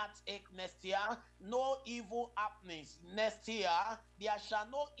 no heartache next year, no evil happenings next year. There shall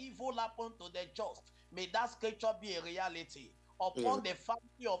no evil happen to the just. May that scripture be a reality Amen. upon the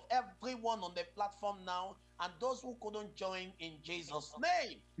family of everyone on the platform now and those who couldn't join in Jesus'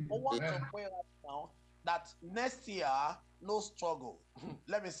 name. I want to pray right now that next year, no struggle.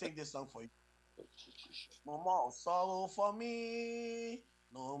 Let me sing this song for you. No more sorrow for me.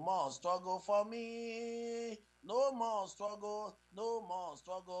 No more struggle for me. No more struggle. No more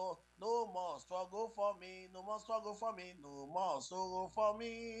struggle. No more struggle for me. No more struggle for me. No more sorrow for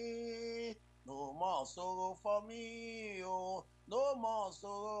me. No more sorrow for me. Oh, no more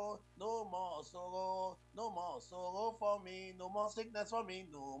sorrow. No more sorrow. No more sorrow for me. No more sickness for me.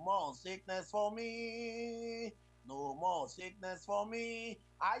 No more sickness for me. No more sickness for me.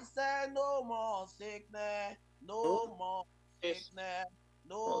 I said no more sickness, No no more sickness sickness,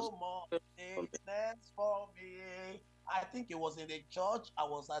 was no more for me. sickness for me. I think it was in the church. I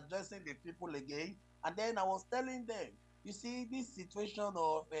was addressing the people again, and then I was telling them, you see, this situation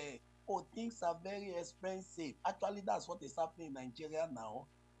of oh, things are very expensive. Actually, that's what is happening in Nigeria now.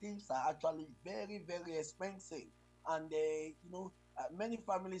 Things are actually very, very expensive, and many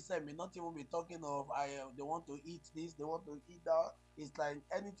families say may not even be talking of they want to eat this, they want to eat that. It's like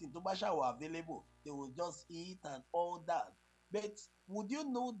anything to basha were available, they will just eat and all that. But would you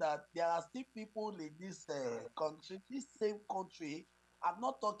know that there are still people in this country, this same country? I'm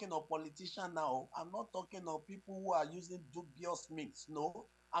not talking of politicians now. I'm not talking of people who are using dubious means. No,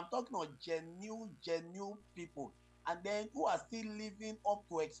 I'm talking of genuine people, and then who are still living up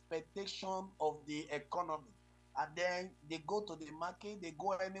to expectation of the economy, and then they go to the market, they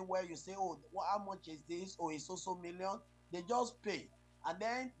go anywhere, you say, oh, how much is this? Oh, it's also million. They just pay, and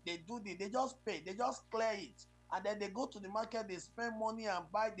then they just pay, they just clear it, and then they go to the market, they spend money and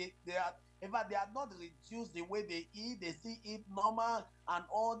buy. They are, in fact, they are not reduced the way they eat, they still eat normal and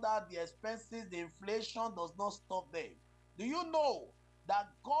all that. The expenses, the inflation does not stop them. Do you know that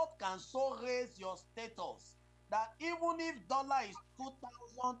God can so raise your status that even if dollar is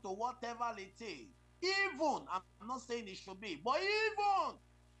 2,000 to whatever it is, even, I'm not saying it should be, but even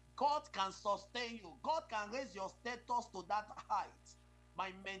God can sustain you. God can raise your status to that height. My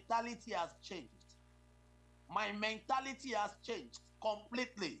mentality has changed. My mentality has changed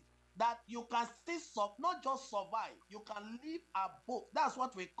completely. That you can still not just survive, you can live above. That's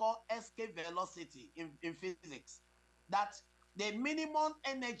what we call escape velocity in physics. That the minimum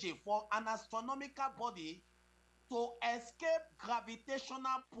energy for an astronomical body to escape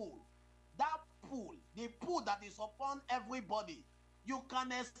gravitational pull. That pull, the pull that is upon everybody, you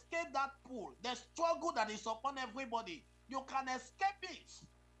can escape that pull. The struggle that is upon everybody, you can escape it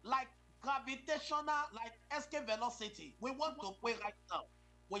like gravitational, like escape velocity. We want to pray right now.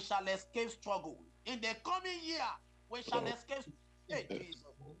 We shall escape struggle. In the coming year, we shall escape. Hey, Jesus.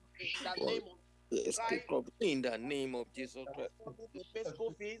 In the name of Escape Christ, trouble in the name of Jesus I Christ. struggle to pay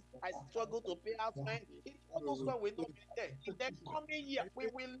school fees. I struggle to pay house rent. All those one will not be there. In the coming year, we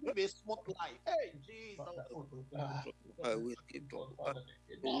will live a smooth life. Hey, Jesus. I will escape trouble.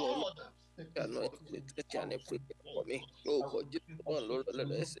 Lord, you are not escape and pray for me. Oh God, Jesus, Lord,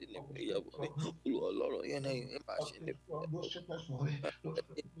 let us in the prayer for me. Lord, you know, you imagine the No sickness for me. No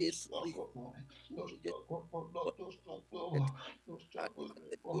it's struggle for me. No just struggle for no struggle. No struggle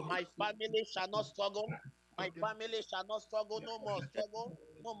for My family shall not struggle. My family shall not struggle. No more struggle.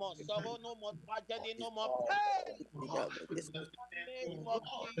 No more sorrow, no more tragedy, no more pain. Yes, In the name of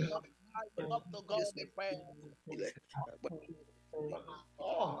Jesus Christ, up to God we pray.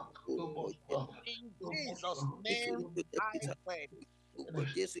 In Jesus' name I pray.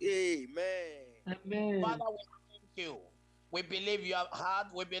 Amen. Father, we thank you. We believe you have heard.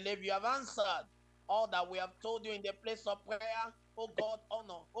 We believe you have answered all that we have told you in the place of prayer. Oh God,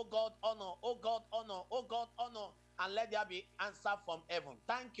 honor. Oh God, honor. Oh God, honor. Oh God, honor. And let there be answer from heaven.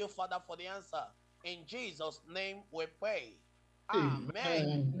 Thank you, Father, for the answer. In Jesus' name we pray.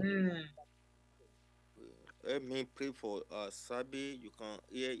 Amen. Let me pray for Sabi. You can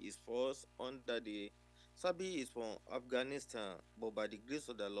hear his voice under the. Sabi is from Afghanistan, but by the grace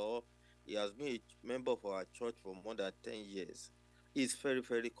of the Lord, he has been a member of our church for more than 10 years. He's very,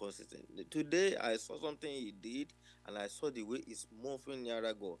 very consistent. Today, I saw something he did, and I saw the way he's moving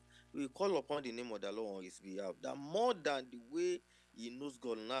nearer God. We call upon the name of the Lord on his behalf, that more than the way he knows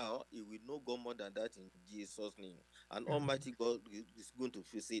God now, he will know God more than that in Jesus' name. And Almighty God is going to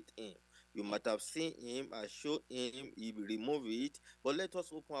visit him. You might have seen him, I showed him, he will remove it. But let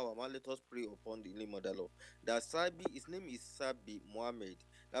us open our mouth, let us pray upon the name of the Lord. That Sabi, his name is Sabi Muhammad.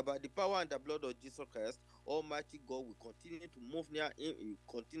 That by the power and the blood of Jesus Christ, Almighty God will continue to move near him. He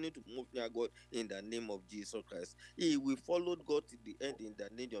will continue to move near God in the name of Jesus Christ. He will follow God to the end in the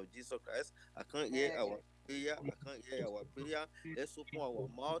name of Jesus Christ. I can't hear our prayer. I can't hear our prayer. Let's open our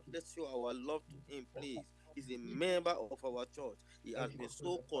mouth. Let's show our love to him, please. He's a member of our church. He has been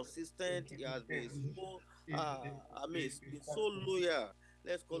so consistent. He has been so, he's been so loyal.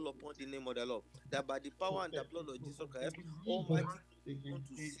 Let's call upon the name of the Lord. That by the power and the blood of Jesus Christ, Almighty God is going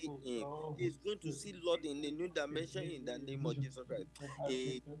to see him. He is going to see Lord in a new dimension in the name of Jesus Christ.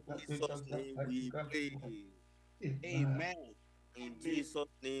 In Jesus' name we pray. Amen. In Jesus'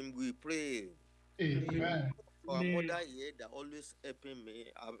 name we pray. Amen. Our mother here that always helping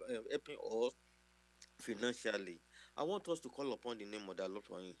me, helping us financially. I want us to call upon the name of the Lord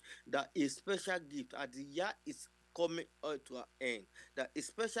for him. That a special gift as the year is coming to an end, that a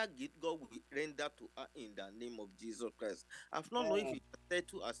special gift God will render to her in the name of Jesus Christ. I've not known if it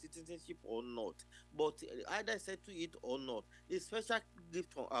settled a citizenship or not, but either settle it or not, a special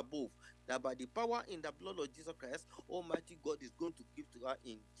gift from above, that by the power in the blood of Jesus Christ, Almighty God is going to give to her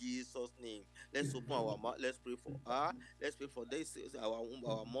in Jesus' name. Let's open our mouth. Let's pray for her. Let's pray for this, our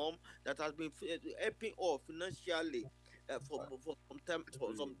mom that has been helping us financially for some time,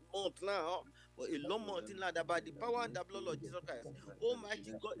 for some months now, for a long month now, that by the power and the blood of Jesus Christ,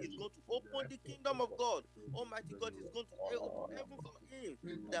 Almighty God is going to open the kingdom of God. Almighty God is going to open heaven for him.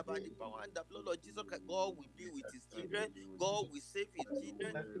 That by the power and the blood of Jesus Christ, God will be with his children. God will save his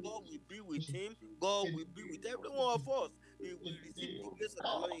children. God will be with him. God will be with every one of us. We will receive the grace of the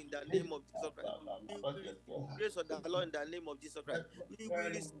Lord in the name of Jesus Christ. We will receive the grace of the Lord in the name of Jesus Christ. We will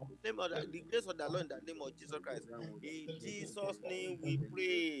receive the grace of the Lord in the name of Jesus Christ. In Jesus' name we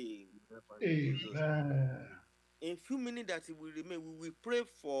pray. Amen. In few minutes that it will remain, we will pray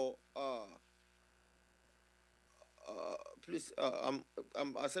for please I'm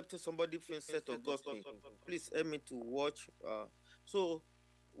accepting somebody from set of gospel. Please help me to watch. So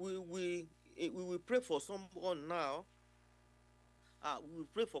we will pray for someone now. We will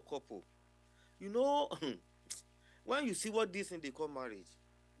pray for couple. You know, when you see what this thing they call marriage,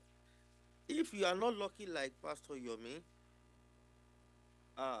 if you are not lucky like Pastor Yomi,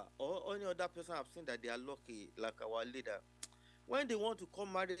 or any other person I've seen that they are lucky, like our leader, when they want to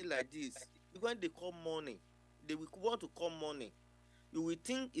come married like this, when they call money, they will want to call money. You will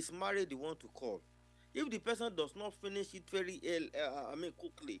think it's married they want to call. If the person does not finish it very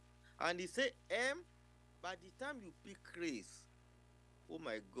quickly, and he say by the time you pick race, oh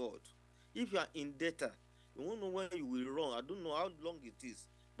my God, if you are in data, you won't know when you will run. I don't know how long it is,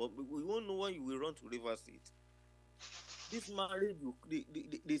 but we won't know when you will run to reverse it. This marriage,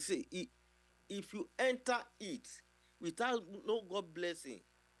 they say, if you enter it without no God blessing,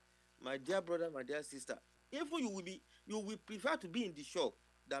 my dear brother, my dear sister, even you will prefer to be in the shop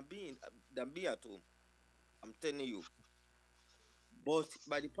than be at home. I'm telling you. But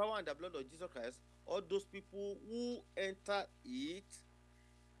by the power and the blood of Jesus Christ, all those people who enter it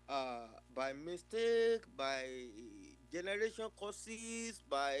by mistake, by generation causes,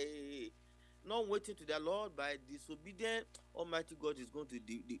 by not waiting to their Lord, by disobedience, Almighty God is going to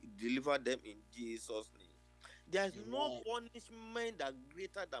deliver them in Jesus' name. There is no punishment that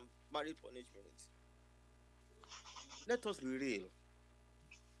greater than marriage punishment. Let us be real.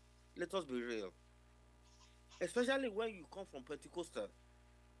 Let us be real. Especially when you come from Pentecostal.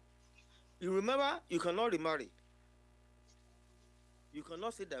 You remember, you cannot remarry. You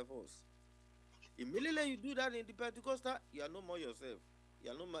cannot say divorce. Immediately you do that in the Pentecostal, you are no more yourself.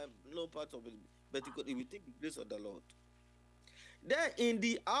 You are no part of it, but you will take the grace of the Lord. Then in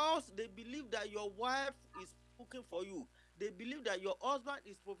the house, they believe that your wife is cooking for you. They believe that your husband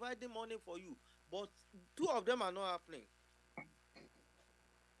is providing money for you. But two of them are not happening.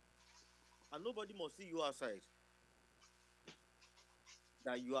 And nobody must see you outside.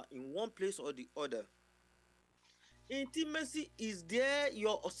 That you are in one place or the other. Intimacy is there.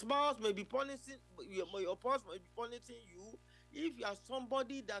 Your spouse may be punishing, your spouse may be punishing you. If you are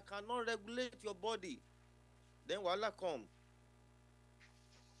somebody that cannot regulate your body, then wala come.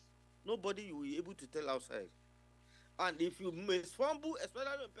 Nobody you will be able to tell outside. And if you misfumble,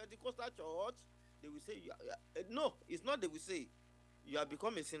 especially in Pentecostal church, they will say, no, it's not they will say, you have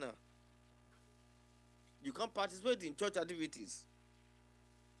become a sinner. You can't participate in church activities.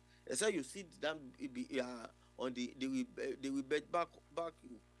 Except you sit down on they will bet back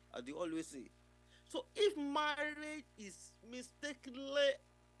you, as they always say. So if marriage is mistakenly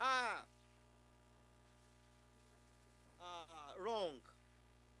wrong,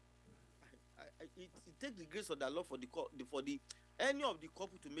 it takes the grace of the Lord for any of the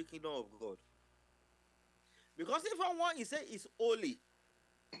couple to make kingdom of God. Because if one is say is holy,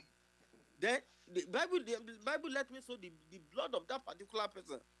 then the Bible let me so the blood of that particular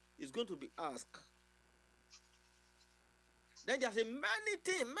person is going to be asked. Then there's a many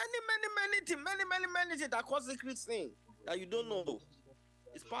things that cause secret sin that you don't know.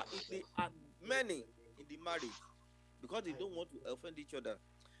 They are many in the marriage because they don't want to offend each other.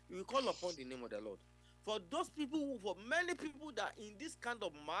 We will call upon the name of the Lord. For many people that in this kind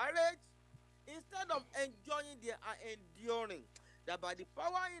of marriage, instead of enjoying, they are enduring. That by the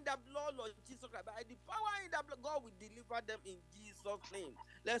power in the blood of Jesus Christ, by the power in the blood, God will deliver them in Jesus' name.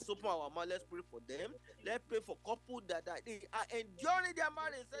 Let's open our mouth. Let's pray for them. Let's pray for couples that they are enjoying their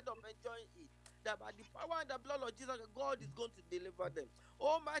marriage instead of enjoying it. That by the power and the blood of Jesus, God is going to deliver them.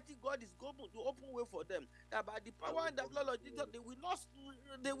 Almighty God is going to open way for them. That by the power and the blood of Jesus, they will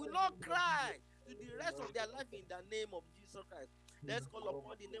not cry to the rest of their life in the name of Jesus Christ. Let's call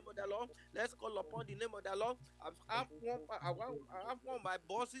upon the name of the Lord. Let's call upon the name of the Lord. I have one of my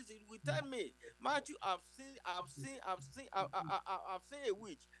bosses. He will tell me, Matthew, I've seen a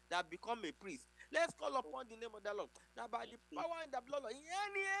witch that become a priest. Let's call upon the name of the Lord. Now, by the power and the blood, in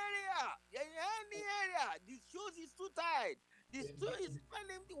any area, the shoes is too tight. The stool is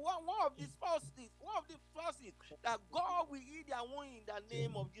spending one of the spouses that God will eat their womb in the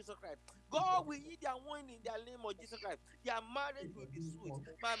name of Jesus Christ. God will eat their womb in the name of Jesus Christ. Their marriage will be sweet.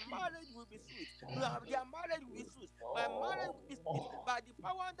 My marriage will be sweet. Their marriage will be sweet. My marriage will be sweet. By the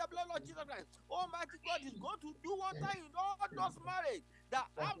power and the blood of Jesus Christ, Almighty God is going to do one thing in all those marriage that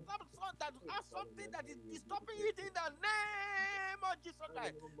have something that is disturbing it in the name of Jesus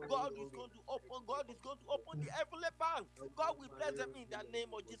Christ. God is going to open the heavenly bank. God will bless them in the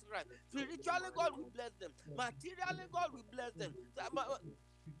name of Jesus Christ. Spiritually, God will bless them. Materially, God will bless them.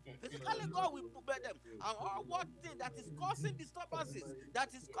 Physically, God will bless them. And all what thing that is causing disturbances,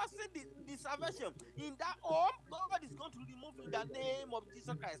 that is causing the salvation in that home, God is going to remove in the name of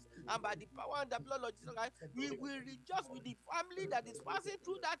Jesus Christ. And by the power and the blood of Jesus Christ, we will rejoice with the family that is passing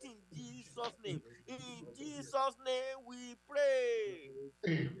through that in Jesus' name. In Jesus' name we pray.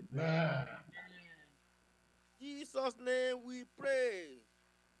 Amen. Jesus' name we pray.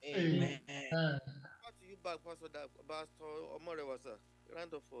 Amen. Back to you back, Pastor Omorewasa.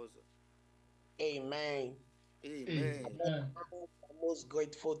 Round of us. Amen. Amen. I'm most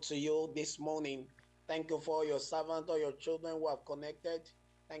grateful to you this morning. Thank you for your servant or your children who have connected.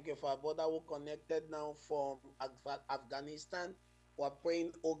 Thank you for our brother who connected now from Afghanistan. We are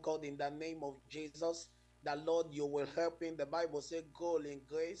praying, oh God, in the name of Jesus, that Lord, you will help him. The Bible says, grow in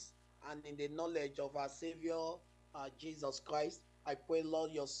grace and in the knowledge of our Savior, Jesus Christ. I pray,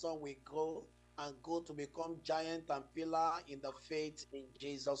 Lord, your son will grow and go to become giant and pillar in the faith in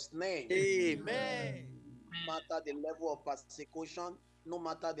Jesus' name. Amen. No matter the level of persecution, no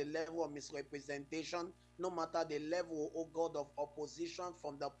matter the level of misrepresentation, no matter the level, oh God, of opposition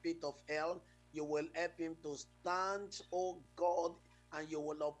from the pit of hell, you will help him to stand, oh God, and you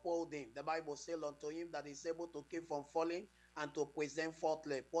will uphold him. The Bible says unto him that is able to keep from falling and to present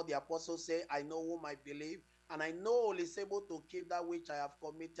forthly. What the apostles say, I know whom I believe, and I know he is able to keep that which I have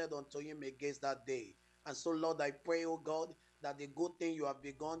committed unto him against that day. And so, Lord, I pray, oh God, that the good thing you have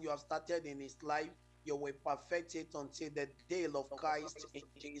begun, you have started in his life, you will perfect it until the day of Christ in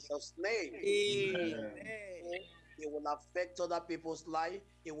Jesus' name. Amen. It will affect other people's life.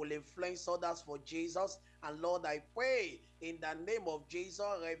 It will influence others for Jesus. And Lord, I pray in the name of Jesus,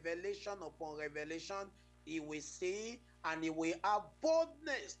 revelation upon revelation, he will see and he will have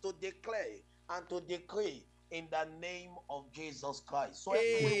boldness to declare and to decree in the name of Jesus Christ. So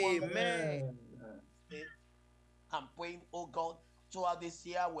everyone, Amen. I'm praying, oh God, throughout this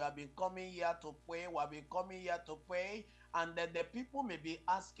year, we have been coming here to pray. We have been coming here to pray. And then the people may be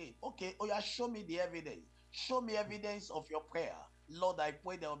asking, okay, oh yeah, show me the evidence. Show me evidence of your prayer. Lord, I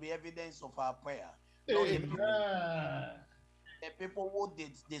pray there will be evidence of our prayer. Lord, the people who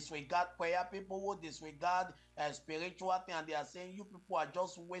disregard prayer, people who disregard spiritual thing, and they are saying you people are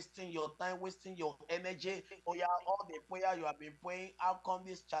just wasting your time, wasting your energy. Oh yeah, all the prayer you have been praying, how come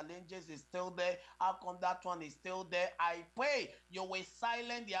these challenges is still there? How come that one is still there? I pray you will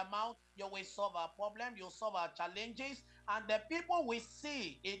silence their mouth, you will solve our problem, you solve our challenges, and the people will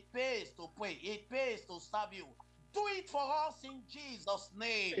see it pays to pray, it pays to serve you. Do it for us in Jesus'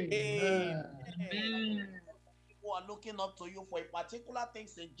 name. Amen. People are looking up to you for a particular thing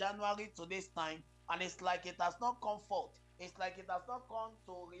since January to this time, and it's like it has not come forth. It's like it has not come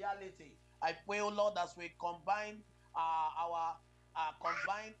to reality. I pray, oh Lord, as we combine our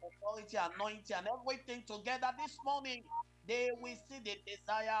combined authority, anointing, and everything together this morning, they will see the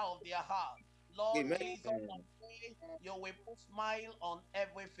desire of their heart. Lord Amen. Jesus, I pray you will put smile on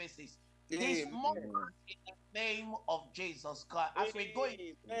every faces this Amen. morning in the name of Jesus Christ. As we go in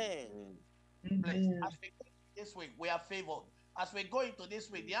Amen. place, as we go this week, we are favored. As we go into this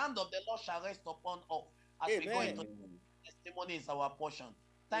week, the hand of the Lord shall rest upon us. As we go into testimony is our portion.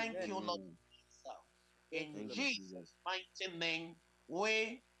 Thank you, Lord. In Jesus' mighty name,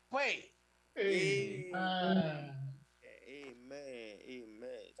 we pray. Amen. Amen.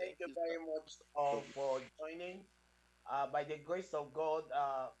 Thank you very much for joining. By the grace of God,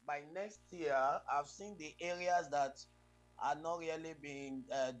 by next year, I've seen the areas that are not really being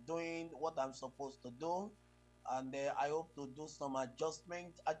doing what I'm supposed to do, and I hope to do some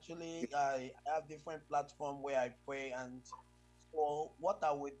adjustment. Actually, I have different platform where I pray, and so what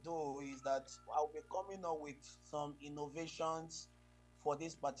I will do is that I'll be coming up with some innovations for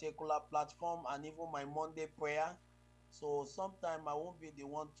this particular platform and even my Monday prayer. So sometime I won't be the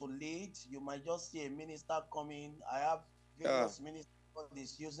one to lead. You might just see a minister coming. I have various ministers God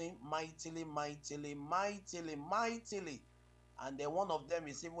is using mightily, mightily, mightily, mightily. And then one of them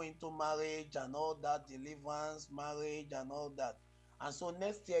is even into marriage and all that, deliverance, marriage and all that. And so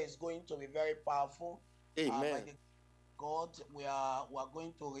next year is going to be very powerful. By Amen. the God, we are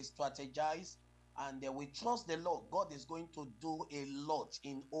going to re-strategize, and we trust the Lord. God is going to do a lot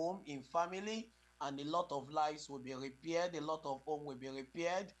in home, in family, and a lot of lives will be repaired. A lot of home will be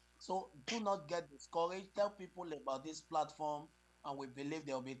repaired. So do not get discouraged. Tell people about this platform, and we believe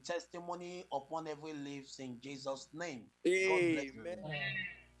there will be testimony upon every lips in Jesus' name. God bless you. Amen.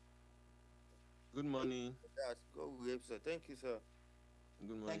 Good morning. That's God will help, sir. Thank you, sir.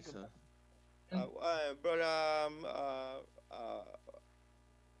 Good morning, Thank you. sir. Brother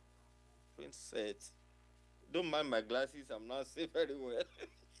Prince, don't mind my glasses. I'm not seeing very well.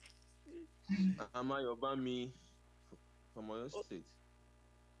 Am I Obami from Oyo State?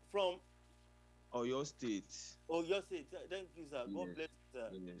 From Oyo State. Oyo State. Thank you, sir. God Yes. bless you, sir.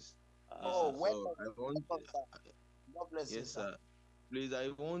 Yes. Oh, So welcome. I want. God bless you, Yes, sir. sir. Please, I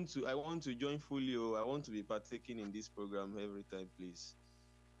want to join fully. I want to be partaking in this program every time, please.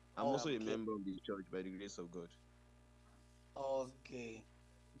 I'm also a member of the church by the grace of God. Okay.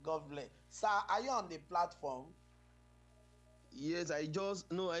 God bless. Sir, are you on the platform? Yes, I used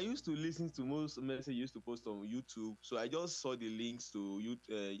to listen to most messages used to post on YouTube. So I just saw the links to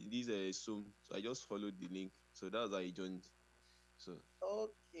this Zoom. So I just followed the link. So that's how I joined. So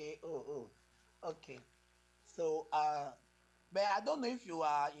Okay. Okay. So but I don't know if you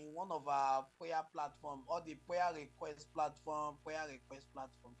are in one of our prayer platform or the prayer request platform.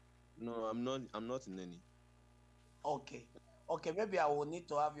 no, I'm not in any. Okay. Maybe I will need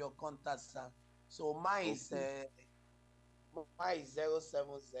to have your contact, sir. So mine is 070.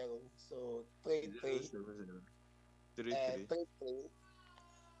 So 33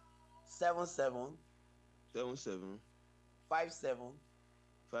 77 57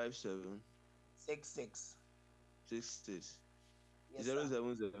 66. 66. Yes,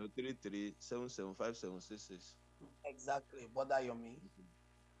 07033775766. exactly. Brother Yomi.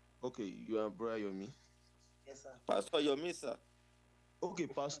 Okay, you are Brother Yomi. Yes, sir. Pastor Yomi, sir. Okay,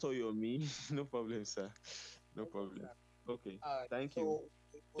 Pastor Yomi. No problem, sir. No problem. Okay. Thank you.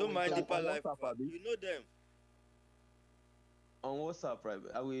 Don't mind Deeperlife. WhatsApp, You know them. On WhatsApp, right?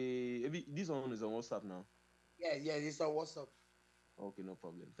 This one is on WhatsApp now. Yeah, this is on WhatsApp. Okay, no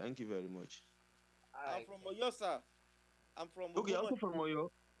problem. Thank you very much. I'm from Oyo, sir. I'm from Okay, also from Oyo.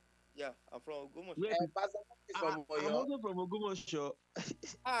 Yeah, I'm from Ogumosho. Yes, from Oyo. I'm also from Ogumosho.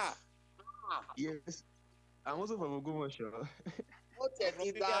 Yes, I'm also from Ogumosho.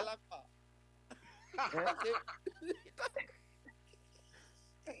 Okay.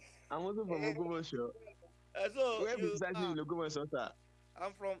 I'm also from Ogumosho. So Where you precisely in Ogumosho, sir?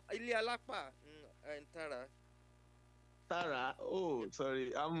 I'm from Ilialapa in Tara. Tara. Oh,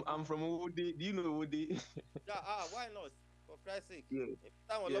 sorry. I'm from Owode. Do you know Owode? Yeah, why not? For Christ's sake. Yeah. If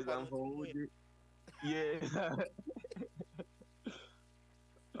that one Yes, up, I'm from Owode. Yeah.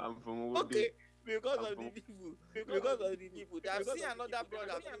 I'm from Owode. okay, because I'm of from the people. Because of the people. I've seen another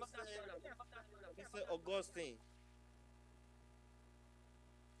brother, Mr. Augustine.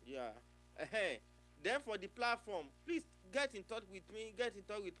 Yeah. Then for the platform, please get in touch with me, get in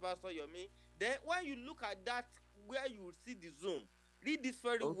touch with Pastor Yomi. Then when you look at that, where you will see the Zoom, read this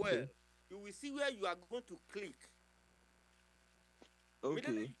very well. You will see where you are going to click.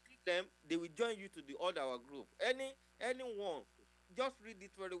 Immediately you click them, they will join you to the other group. Anyone, just read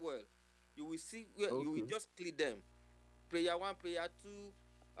it very well. You will see where you will just click them. Prayer 1, prayer 2,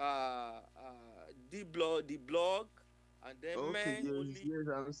 the blog, and then men only. Yes,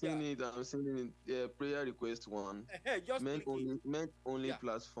 I'm seeing it. I'm seeing it. Yeah, prayer request 1. Just Men click only, it. men only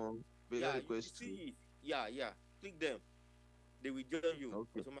platform. Prayer request you 2. see it. Yeah. Click them. They will join you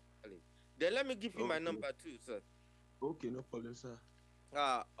automatically. Then let me give you my number too, sir. Okay, no problem, sir.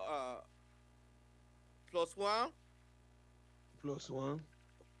 +1 +1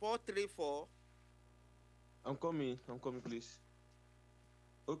 434. I'm coming, please.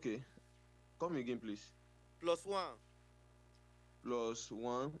 Okay. Come again, please. +1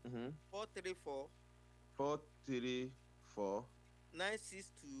 +1 434 434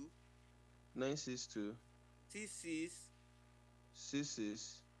 962 962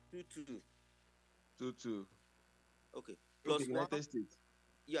 66 22. Okay. Okay, United States.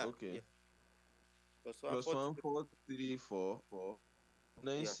 Yeah. Okay. Yeah. +1 434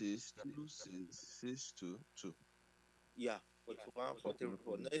 962 622. Yeah. +1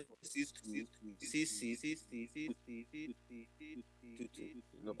 434 962 66.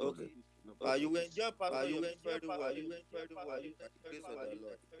 Okay. You enjoy Pastor Yomi very well. Grace of the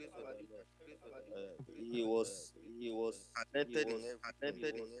Lord. He was connected in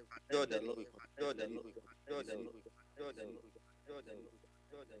everything. God the Lord.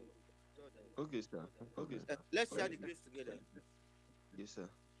 Okay, sir. Let's share the grace together. Yes, sir.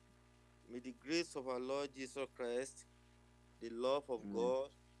 May the grace of our Lord Jesus Christ, the love of God.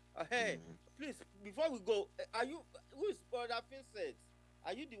 Hey, please, before we go, are you, who is Brother Vincent?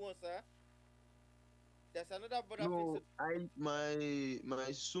 Are you the one, sir? There's another Brother Vincent.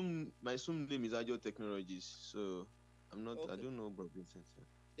 My Zoom name is Agile Technologies, so I'm not. I don't know Brother Vincent. Sir.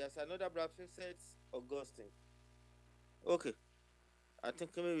 There's another Brother Vincent Augustine. Okay. I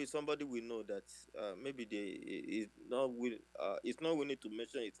think maybe somebody will know that maybe it's not willing to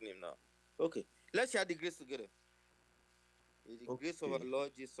mention his name now. Okay, let's share the grace together. The grace of our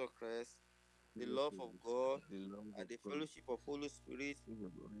Lord Jesus Christ, the love of God, and the fellowship of Holy Spirit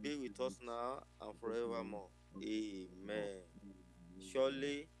be with us now and forevermore. Amen.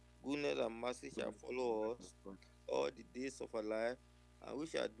 Surely goodness and mercy shall follow us all the days of our life, and we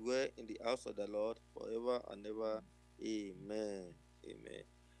shall dwell in the house of the Lord forever and ever. Amen. Amen.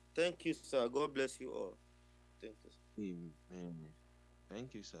 Thank you, sir. God bless you all. Thank you, sir. Amen.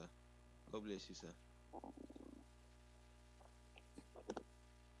 Thank you, sir. God bless you, sir.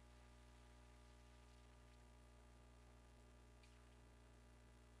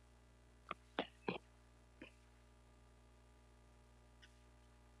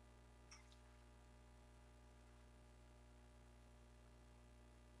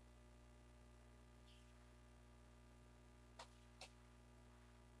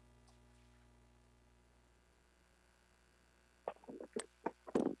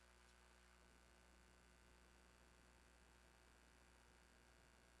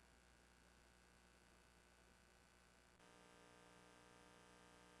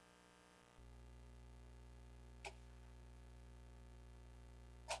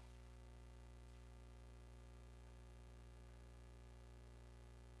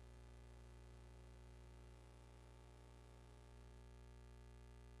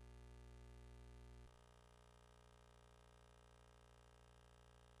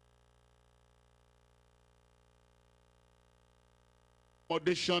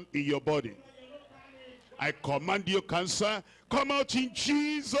 Audition in your body. I command you, cancer, come out in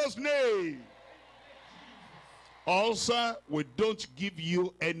Jesus' name. Also, we don't give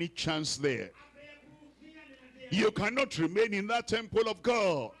you any chance there. You cannot remain in that temple of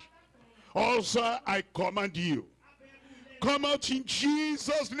God. Also, I command you, come out in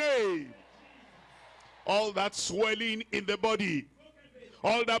Jesus' name. All that swelling in the body,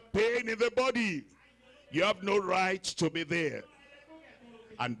 all that pain in the body, you have no right to be there.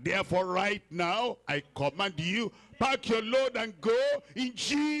 And therefore right now, I command you, pack your load and go in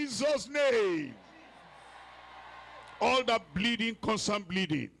Jesus' name. All that bleeding, constant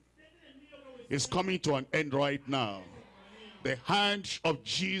bleeding, is coming to an end right now. The hand of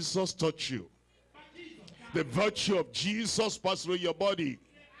Jesus touch you. The virtue of Jesus pass through your body.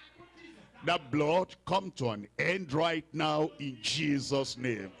 That blood come to an end right now in Jesus'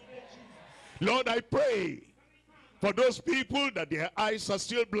 name. Lord, I pray for those people that their eyes are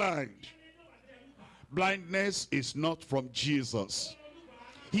still blind. Blindness is not from Jesus.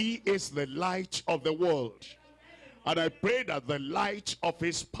 He is the light of the world. And I pray that the light of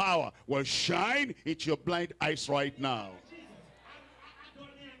his power will shine into your blind eyes right now.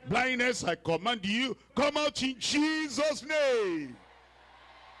 Blindness, I command you, come out in Jesus' name.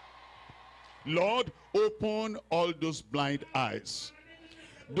 Lord, open all those blind eyes,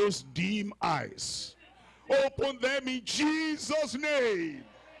 those dim eyes. Open them in Jesus' name.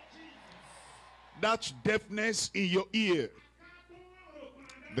 That deafness in your ear,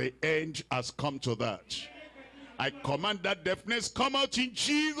 the end has come to that. I command that deafness come out in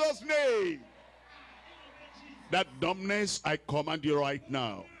Jesus' name. That dumbness, I command you right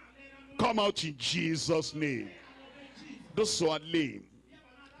now, come out in Jesus' name. Those who are lame,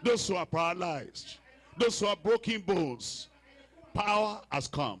 those who are paralyzed, those who are broken bones, power has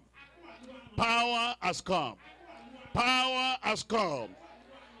come. Power has come. Power has come.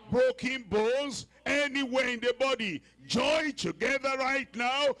 Broken bones anywhere in the body, join together right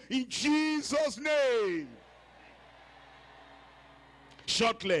now in Jesus' name.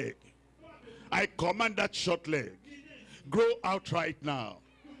 Short leg, I command that short leg, grow out right now.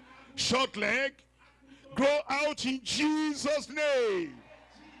 Short leg, grow out in Jesus' name.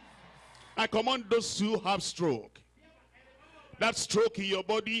 I command those who have stroke. That stroke in your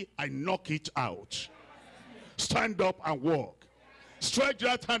body, I knock it out. Stand up and walk. Stretch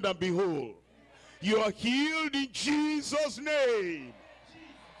that hand and behold, you are healed in Jesus' name.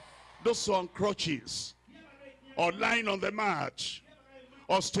 Those who are on crutches, or lying on the mat,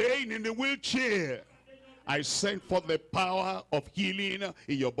 or staying in the wheelchair, I send for the power of healing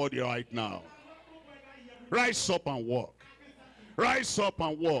in your body right now. Rise up and walk. Rise up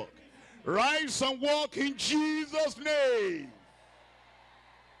and walk. Rise and walk in Jesus' name.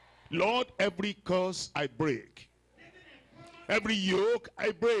 Lord, every curse I break. Every yoke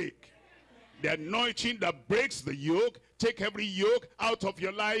I break. The anointing that breaks the yoke, take every yoke out of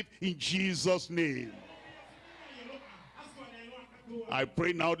your life in Jesus' name. I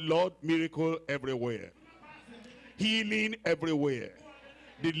pray now, Lord, miracle everywhere. Healing everywhere.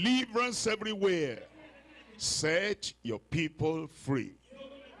 Deliverance everywhere. Set your people free.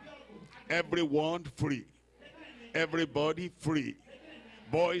 Everyone free. Everybody free.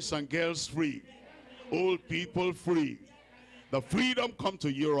 Boys and girls free. Old people free. The freedom come to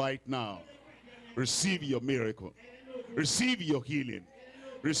you right now. Receive your miracle. Receive your healing.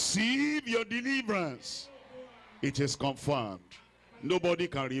 Receive your deliverance. It is confirmed. Nobody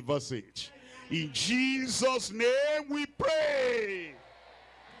can reverse it. In Jesus' name we pray.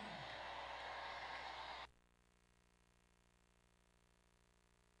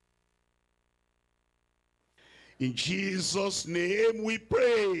 In Jesus' name we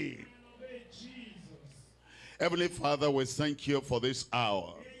pray. Heavenly Father, we thank you for this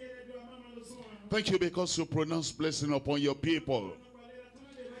hour. Thank you because you pronounce blessing upon your people.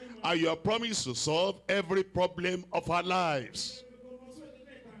 And you have promised to solve every problem of our lives.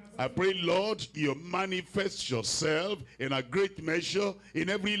 I pray, Lord, you manifest yourself in a great measure in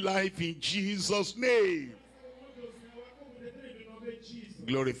every life in Jesus' name.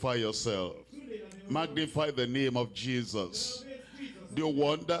 Glorify yourself. Magnify the name of Jesus. Do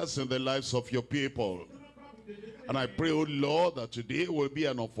wonders in the lives of your people. And I pray, oh Lord, that today will be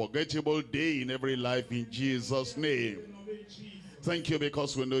an unforgettable day in every life in Jesus' name. Thank you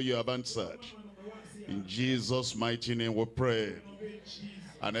because we know you have answered. In Jesus' mighty name we pray.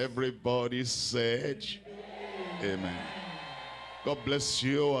 And everybody said, amen. God bless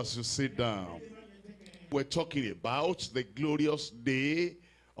you as you sit down. We're talking about the glorious day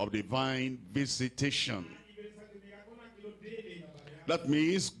of divine visitation. That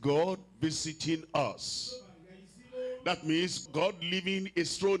means God visiting us. That means God leaving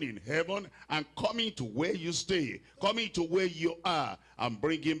his throne in heaven and coming to where you stay, coming to where you are, and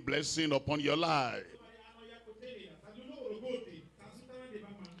bringing blessing upon your life.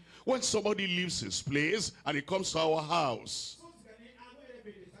 When somebody leaves his place and he comes to our house,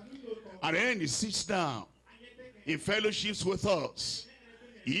 and then he sits down, he fellowships with us,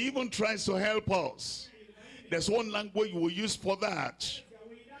 he even tries to help us. There's one language we use for that.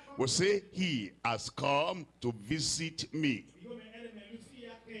 We say, he has come to visit me.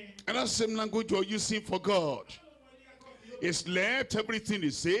 And that same language you're using for God is let everything he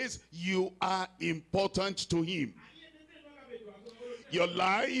says, you are important to him. Your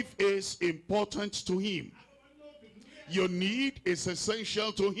life is important to him. Your need is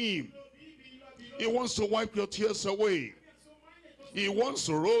essential to him. He wants to wipe your tears away. He wants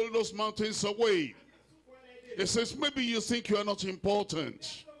to roll those mountains away. He says, maybe you think you are not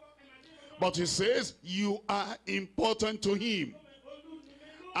important. But he says, you are important to him.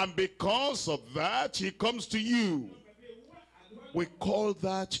 And because of that, he comes to you. We call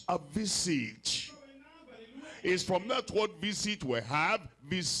that a visit. It's from that word visit we have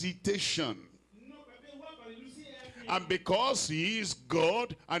visitation. And because he is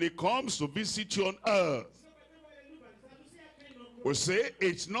God and he comes to visit you on earth, we say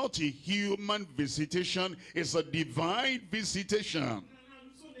it's not a human visitation, it's a divine visitation.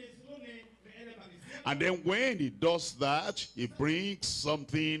 And then when he does that, he brings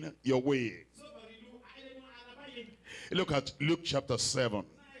something your way. Look at Luke chapter 7.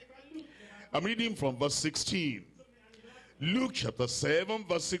 I'm reading from verse 16. Luke chapter 7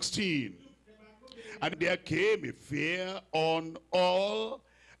 verse 16. And there came a fear on all,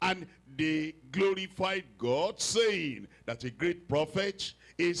 and they glorified God, saying that a great prophet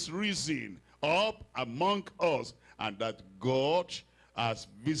is risen up among us, and that God has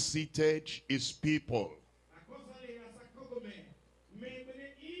visited his people.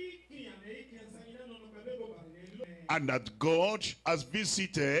 And that God has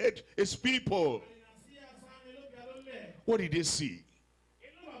visited his people. What did they see?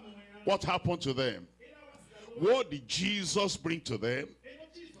 What happened to them? What did Jesus bring to them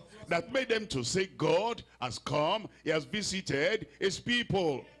that made them to say God has come, he has visited his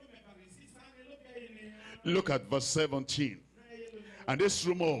people? Look at verse 17. And this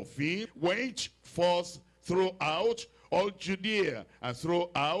rumor of him went forth throughout all Judea and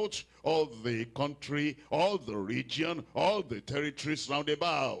throughout all the country, all the region, all the territories round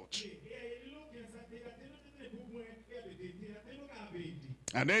about.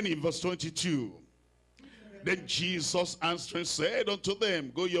 And then in verse 22, then Jesus answering said unto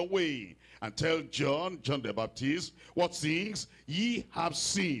them, go your way and tell John the Baptist, what things ye have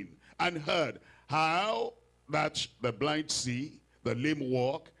seen and heard, how that the blind see, the lame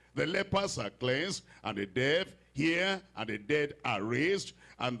walk, the lepers are cleansed, and the deaf hear, and the dead are raised,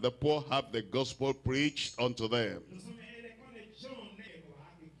 and the poor have the gospel preached unto them.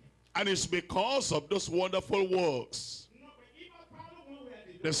 And it's because of those wonderful works,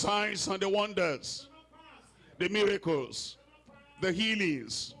 the signs and the wonders, the miracles, the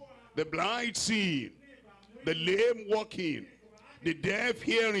healings, the blind seeing, the lame walking, the deaf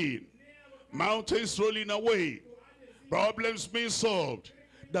hearing, mountains rolling away, problems being solved,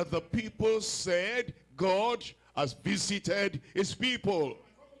 that the people said God has visited his people.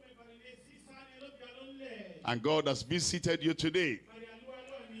 And God has visited you today.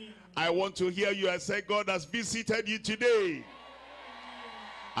 I want to hear you. I say God has visited you today.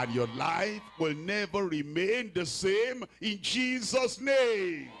 And your life will never remain the same in Jesus'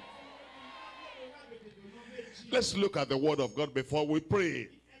 name. Let's look at the word of God before we pray.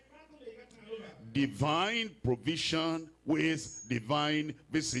 Divine provision with divine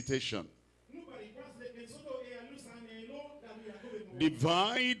visitation.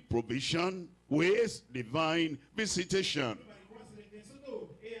 Divine provision with divine visitation.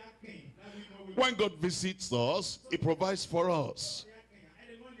 When God visits us, he provides for us.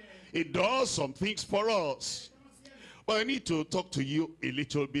 He does some things for us. But I need to talk to you a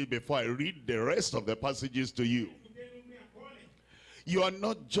little bit before I read the rest of the passages to you. You are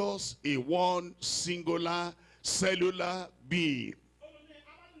not just a one singular cellular being.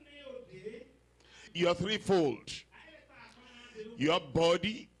 You are threefold. You have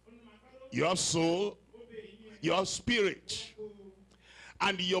body, you have soul, you have spirit.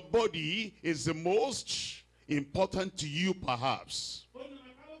 And your body is the most important to you perhaps,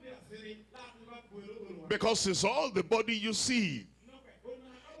 because it's all the body you see.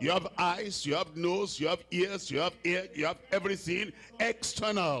 You have eyes, you have nose, you have ears, you have ear, you have everything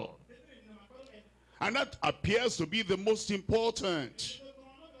external. And that appears to be the most important.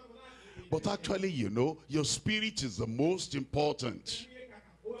 But actually, you know, your spirit is the most important.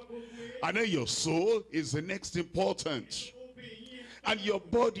 And then your soul is the next important. And your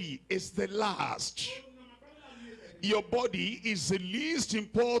body is the last. Your body is the least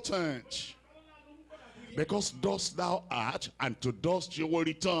important. Because dust thou art, and to dust you will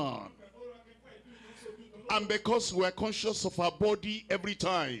return. And because we are conscious of our body every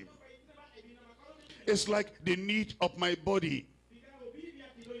time, it's like the need of my body.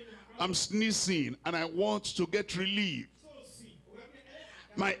 I'm sneezing and I want to get relief.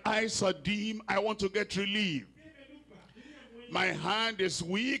 My eyes are dim. I want to get relief. My hand is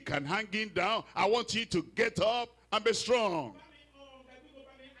weak and hanging down. I want you to get up and be strong.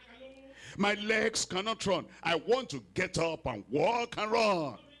 My legs cannot run. I want to get up and walk and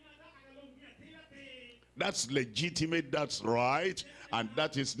run. That's legitimate, that's right, and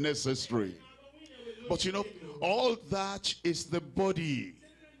that is necessary. But you know, all that is the body.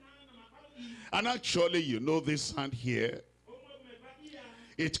 And actually, you know, this hand here,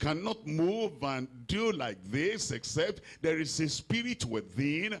 it cannot move and do like this except there is a spirit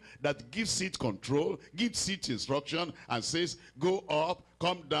within that gives it control, gives it instruction, and says, go up,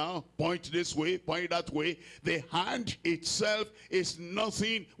 come down, point this way, point that way. The hand itself is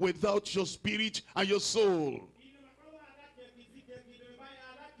nothing without your spirit and your soul.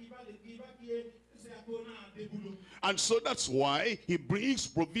 And so that's why he brings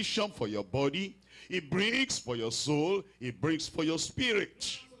provision for your body, he brings for your soul, he brings for your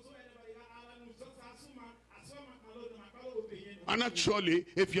spirit. And actually,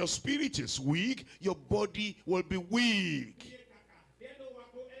 if your spirit is weak, your body will be weak.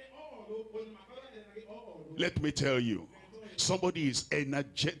 Let me tell you, somebody is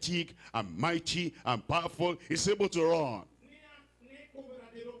energetic and mighty and powerful, is able to run.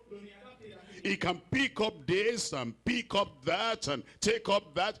 He can pick up this and pick up that and take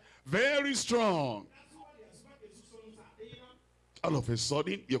up that. Very strong. All of a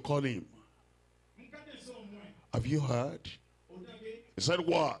sudden, you call him. Have you heard? He said,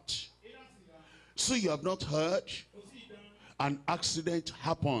 what? So you have not heard? An accident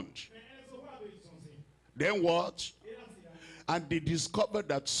happened. Then what? And they discovered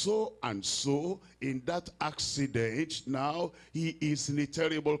that so and so in that accident, now he is in a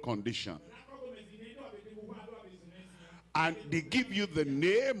terrible condition. And they give you the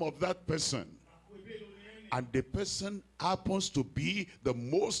name of that person. And the person happens to be the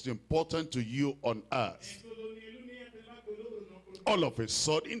most important to you on earth. All of a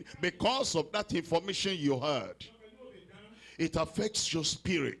sudden, because of that information you heard, it affects your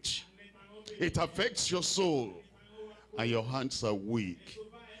spirit. It affects your soul. And your hands are weak.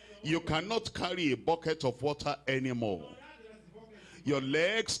 You cannot carry a bucket of water anymore. Your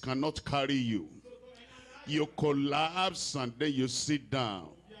legs cannot carry you. You collapse and then you sit down.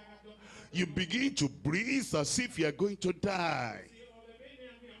 You begin to breathe as if you are going to die.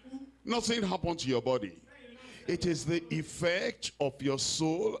 Nothing happened to your body. It is the effect of your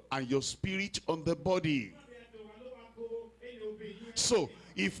soul and your spirit on the body. So,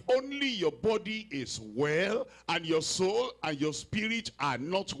 if only your body is well and your soul and your spirit are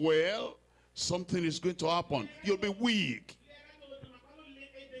not well, something is going to happen. You'll be weak.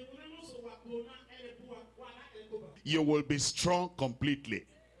 You will be strong completely.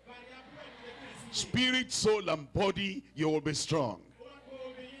 Spirit, soul, and body, you will be strong.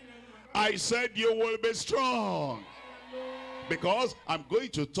 I said you will be strong. Because I'm going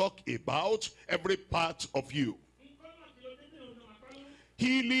to talk about every part of you.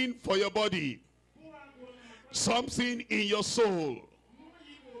 Healing for your body. Something in your soul.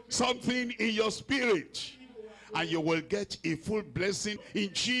 Something in your spirit. And you will get a full blessing in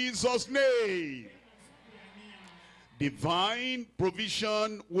Jesus' name. Divine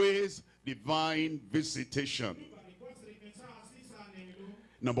provision with divine visitation.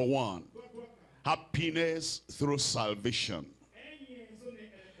 Number one, happiness through salvation.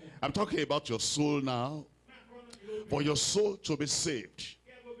 I'm talking about your soul now. For your soul to be saved.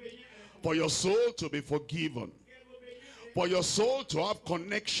 For your soul to be forgiven. For your soul to have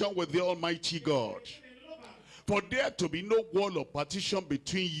connection with the Almighty God. For there to be no wall of partition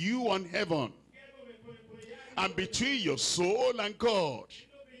between you and heaven. And between your soul and God.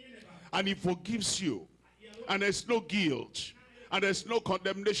 And he forgives you. And there's no guilt. And there's no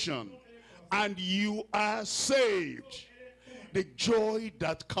condemnation. And you are saved. The joy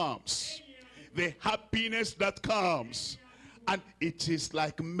that comes. The happiness that comes. And it is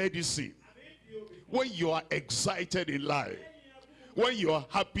like medicine. When you are excited in life. When you are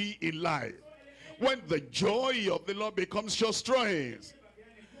happy in life. When the joy of the Lord becomes your strength.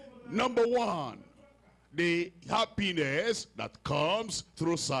 Number one, the happiness that comes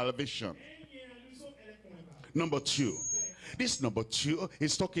through salvation. Number two, this number two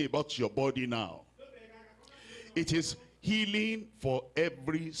is talking about your body now. It is healing for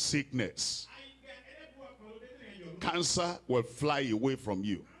every sickness. Cancer will fly away from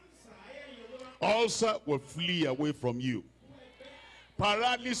you. Ulcer will flee away from you.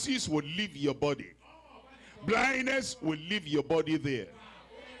 Paralysis will leave your body. Blindness will leave your body there.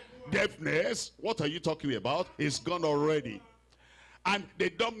 Deafness, what are you talking about? It's gone already. And the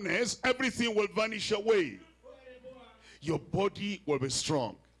dumbness, everything will vanish away. your body will be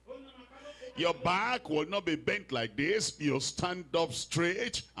strong. Your back will not be bent like this. You'll stand up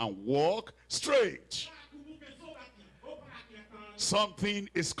straight and walk straight. Something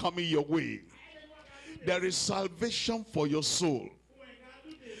is coming your way. There is salvation for your soul.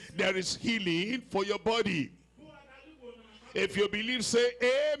 There is healing for your body. If you believe, say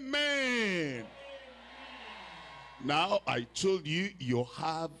amen. Now, I told you, you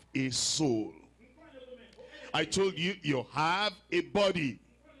have a soul. I told you, you have a body.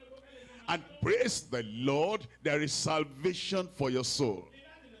 And praise the Lord, there is salvation for your soul.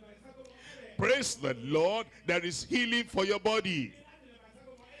 Praise the Lord, there is healing for your body.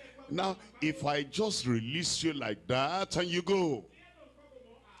 Now, if I just release you like that and you go,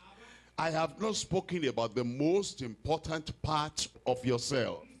 I have not spoken about the most important part of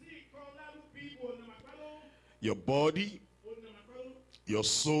yourself. Your body, your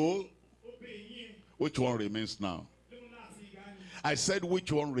soul. Which one remains now? I said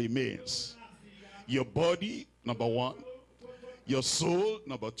which one remains? Your body, number one. Your soul,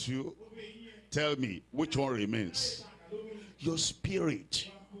 number two. Tell me, which one remains? Your spirit.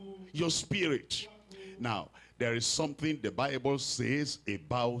 Your spirit. Now, there is something the Bible says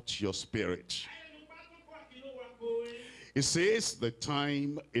about your spirit. It says the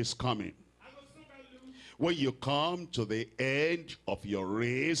time is coming when you come to the end of your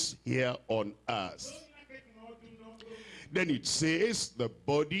race here on earth. Then it says the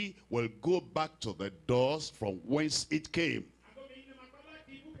body will go back to the dust from whence it came.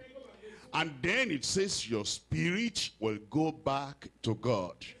 And then it says your spirit will go back to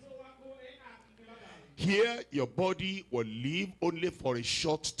God. Here, your body will live only for a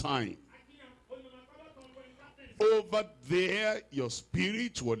short time. Over there, your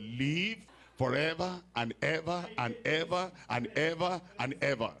spirit will live forever and ever and ever and ever and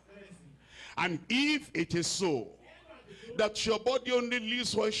ever. And if it is so, that your body only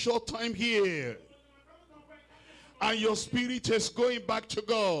lives for a short time here, and your spirit is going back to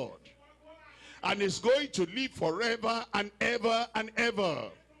God, and is going to live forever and ever and ever,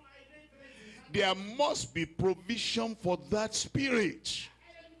 there must be provision for that spirit.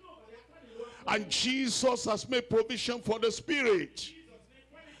 And Jesus has made provision for the spirit.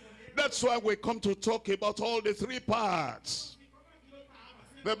 That's why we come to talk about all the three parts: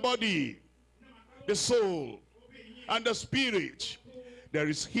 the body, the soul, and the spirit. There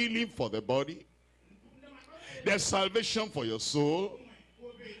is healing for the body. There's salvation for your soul.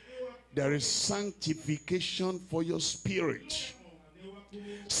 There is sanctification for your spirit.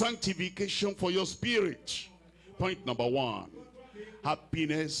 Sanctification for your spirit. Point number one: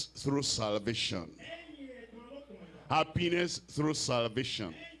 happiness through salvation. Happiness through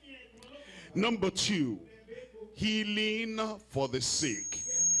salvation. Number two, healing for the sick.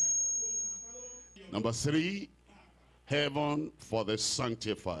 Number three, heaven for the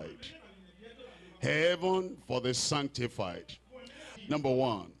sanctified. Heaven for the sanctified. Number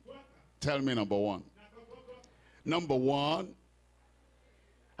one. Tell me number one. Number one,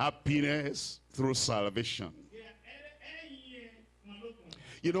 happiness through salvation.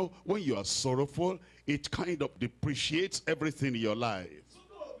 You know, when you are sorrowful, it kind of depreciates everything in your life.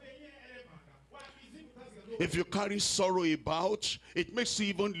 If you carry sorrow about, it makes you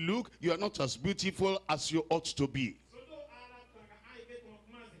even look, you are not as beautiful as you ought to be.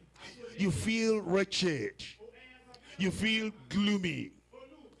 You feel wretched. You feel gloomy.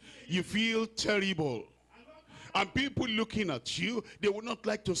 You feel terrible. And people looking at you, they would not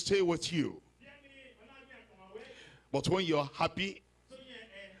like to stay with you. But when you are happy,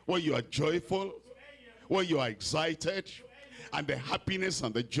 when you are joyful, when you are excited, and the happiness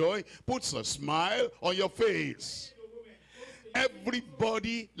and the joy puts a smile on your face,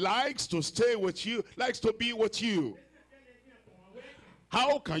 everybody likes to stay with you, likes to be with you.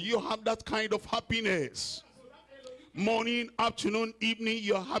 How can you have that kind of happiness? Morning, afternoon, evening,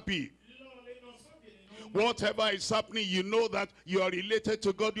 you're happy. Whatever is happening, you know that you are related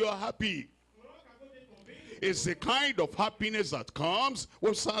to God, you are happy. It's the kind of happiness that comes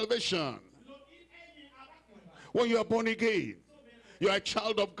with salvation. When you are born again, you are a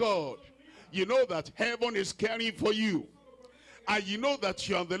child of God. You know that heaven is caring for you. And you know that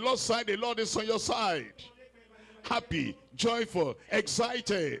you're on the Lord's side, the Lord is on your side. Happy, joyful,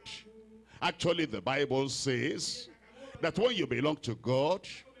 excited. Actually, the Bible says that when you belong to God,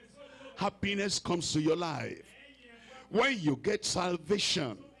 happiness comes to your life. When you get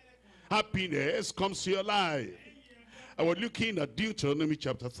salvation, happiness comes to your life. I was looking at Deuteronomy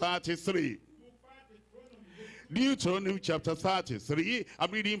chapter 33. Deuteronomy chapter 33,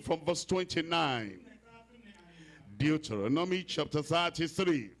 I'm reading from verse 29. Deuteronomy chapter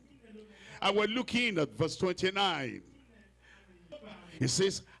 33. And we're looking at verse 29. It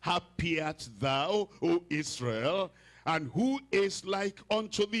says, happy art thou, O Israel, and who is like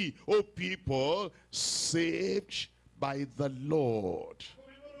unto thee, O people, saved by the Lord.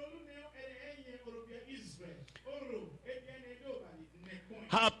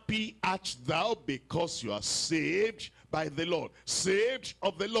 Happy art thou because you are saved by the Lord. Saved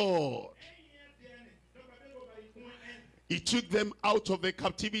of the Lord. He took them out of the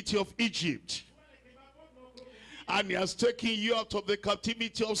captivity of Egypt. And he has taken you out of the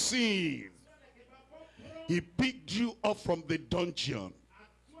captivity of sin. He picked you up from the dungeon.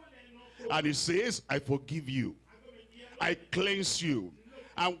 And he says, I forgive you. I cleanse you.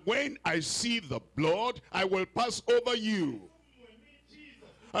 And when I see the blood, I will pass over you.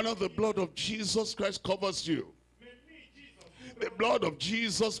 And now the blood of Jesus Christ covers you. The blood of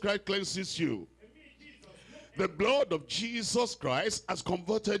Jesus Christ cleanses you. The blood of Jesus Christ has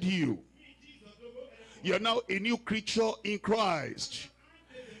converted you. You're now a new creature in Christ.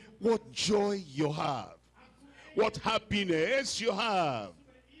 What joy you have. What happiness you have.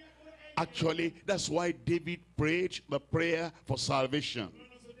 Actually, that's why David prayed the prayer for salvation.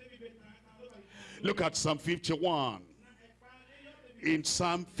 Look at Psalm 51. In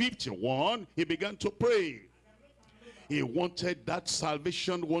Psalm 51, he began to pray. He wanted that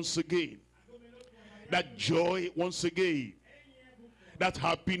salvation once again. That joy once again. That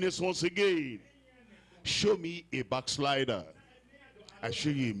happiness once again. Show me a backslider. I show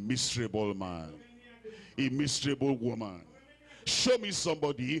you a miserable man. A miserable woman. Show me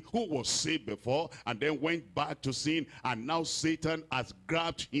somebody who was saved before and then went back to sin, and now Satan has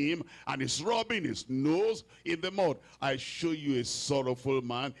grabbed him and is rubbing his nose in the mud. I show you a sorrowful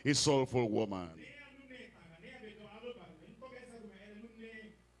man, a sorrowful woman.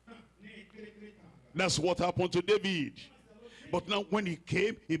 That's what happened to David. But now when he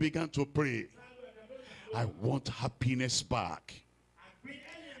came, he began to pray. I want happiness back.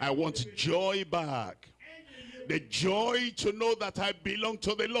 I want joy back. The joy to know that I belong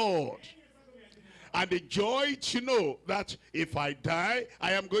to the Lord. And the joy to know that if I die,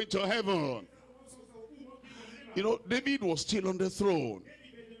 I am going to heaven. You know, David was still on the throne.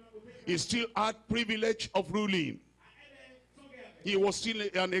 He still had privilege of ruling. He was still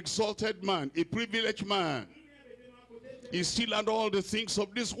an exalted man, a privileged man. He still had all the things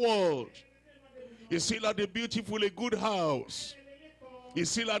of this world. He still had a beautiful, a good house. He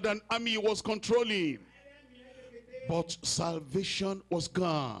still had an army he was controlling. But salvation was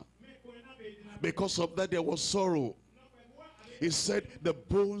gone. Because of that, there was sorrow. He said, the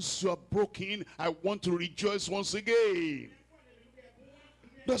bones are broken. I want to rejoice once again.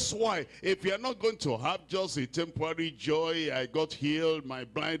 That's why, if you're not going to have just a temporary joy, I got healed, my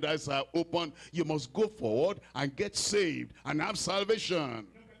blind eyes are open, you must go forward and get saved and have salvation.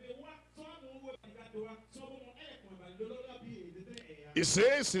 It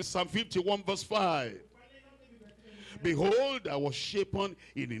says in Psalm 51 verse 5, behold, I was shapen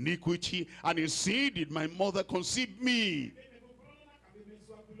in iniquity, and in sin did my mother conceive me.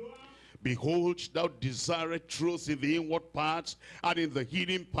 Behold, thou desirest truth in the inward parts, and in the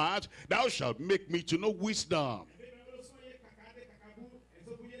hidden part thou shalt make me to know wisdom.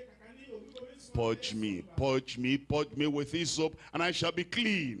 Purge me with hyssop, and I shall be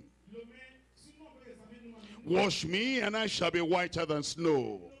clean. Wash me, and I shall be whiter than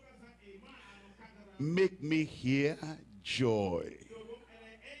snow. Make me hear joy.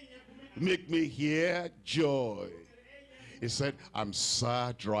 Make me hear joy. He said, I'm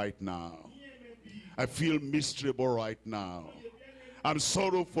sad right now. I feel miserable right now. I'm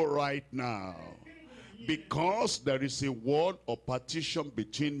sorrowful right now. Because there is a wall of partition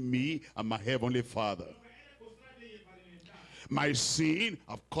between me and my heavenly Father. My sin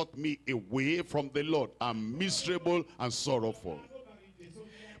have cut me away from the Lord. I'm miserable and sorrowful.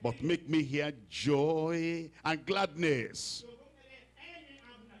 But make me hear joy and gladness,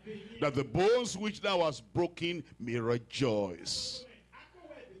 that the bones which thou hast broken may rejoice.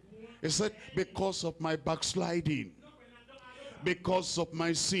 He said, because of my backsliding, because of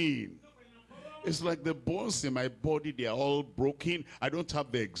my sin, it's like the bones in my body, they are all broken. I don't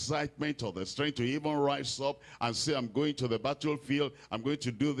have the excitement or the strength to even rise up and say, I'm going to the battlefield, I'm going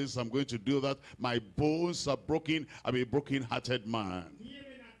to do this, I'm going to do that. My bones are broken. I'm a broken-hearted man.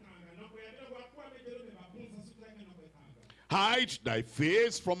 Hide thy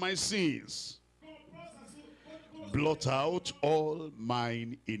face from my sins. Blot out all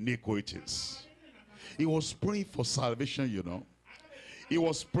mine iniquities. He was praying for salvation, you know. He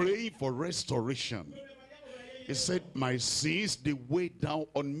was praying for restoration. He said, my sins, they weigh down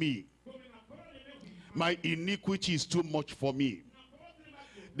on me. My iniquity is too much for me.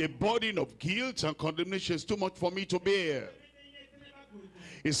 The burden of guilt and condemnation is too much for me to bear.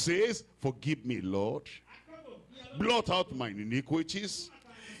 It says, forgive me, Lord. Blot out my iniquities.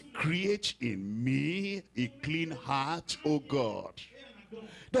 Create in me a clean heart, O God.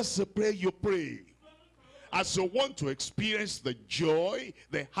 That's the prayer you pray as you want to experience the joy,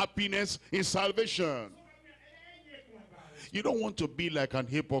 the happiness in salvation. You don't want to be like an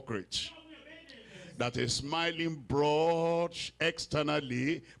hypocrite that is smiling broad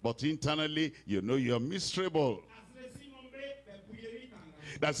externally, but internally, you know you're miserable.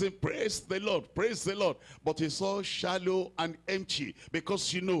 That says, praise the Lord, but it's all shallow and empty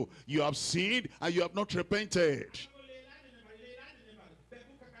because you know you have sinned and you have not repented.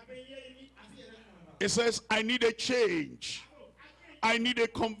 It says, I need a change. I need a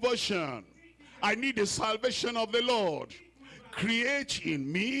conversion. I need the salvation of the Lord. Create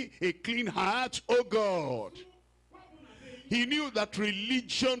in me a clean heart, O God. He knew that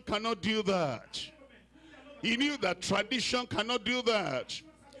religion cannot do that. He knew that tradition cannot do that.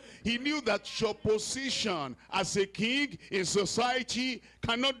 He knew that your position as a king in society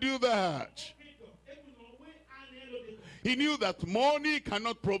cannot do that. He knew that money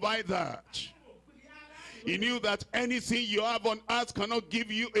cannot provide that. He knew that anything you have on earth cannot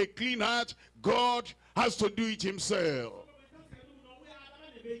give you a clean heart. God has to do it himself.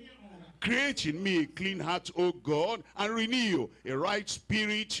 Create in me a clean heart, O God, and renew a right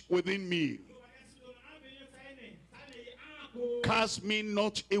spirit within me. Cast me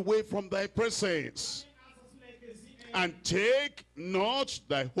not away from thy presence, and take not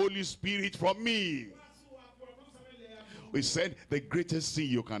thy Holy Spirit from me. We said the greatest thing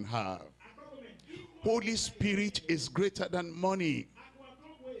you can have. Holy Spirit is greater than money.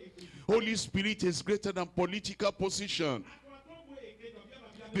 Holy Spirit is greater than political position.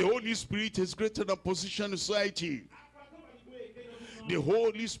 The Holy Spirit is greater than position in society. The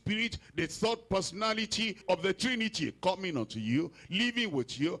Holy Spirit, the third personality of the Trinity, coming unto you, living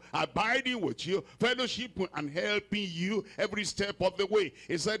with you, abiding with you, fellowship and helping you every step of the way.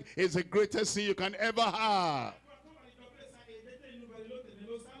 He said it's the greatest thing you can ever have.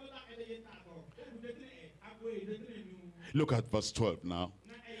 Look at verse 12 now.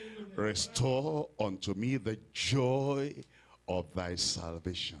 Restore unto me the joy of thy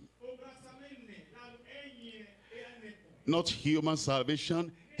salvation. Not human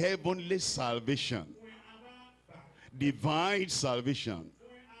salvation, heavenly salvation. Divine salvation.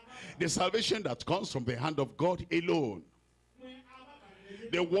 The salvation that comes from the hand of God alone.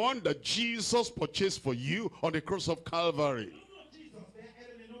 The one that Jesus purchased for you on the cross of Calvary.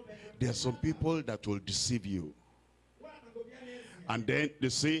 There are some people that will deceive you. And then they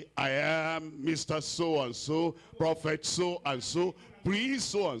say, I am Mr. So-and-so, prophet so-and-so, priest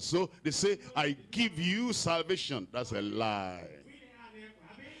so-and-so. They say, I give you salvation. That's a lie.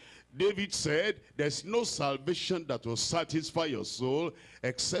 David said, there's no salvation that will satisfy your soul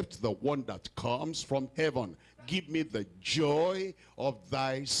except the one that comes from heaven. Give me the joy of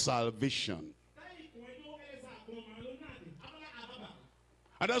thy salvation.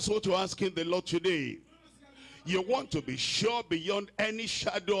 And that's what we're asking the Lord today. You want to be sure beyond any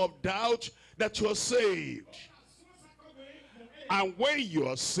shadow of doubt that you're saved. And when you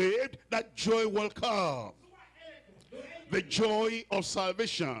are saved, that joy will come. The joy of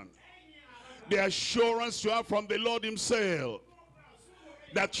salvation. The assurance you have from the Lord himself.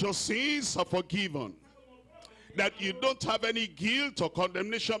 That your sins are forgiven. That you don't have any guilt or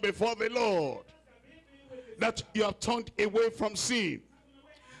condemnation before the Lord. That you have turned away from sin.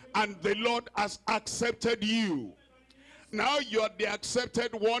 And the Lord has accepted you. Now you are the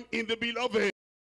accepted one in the beloved.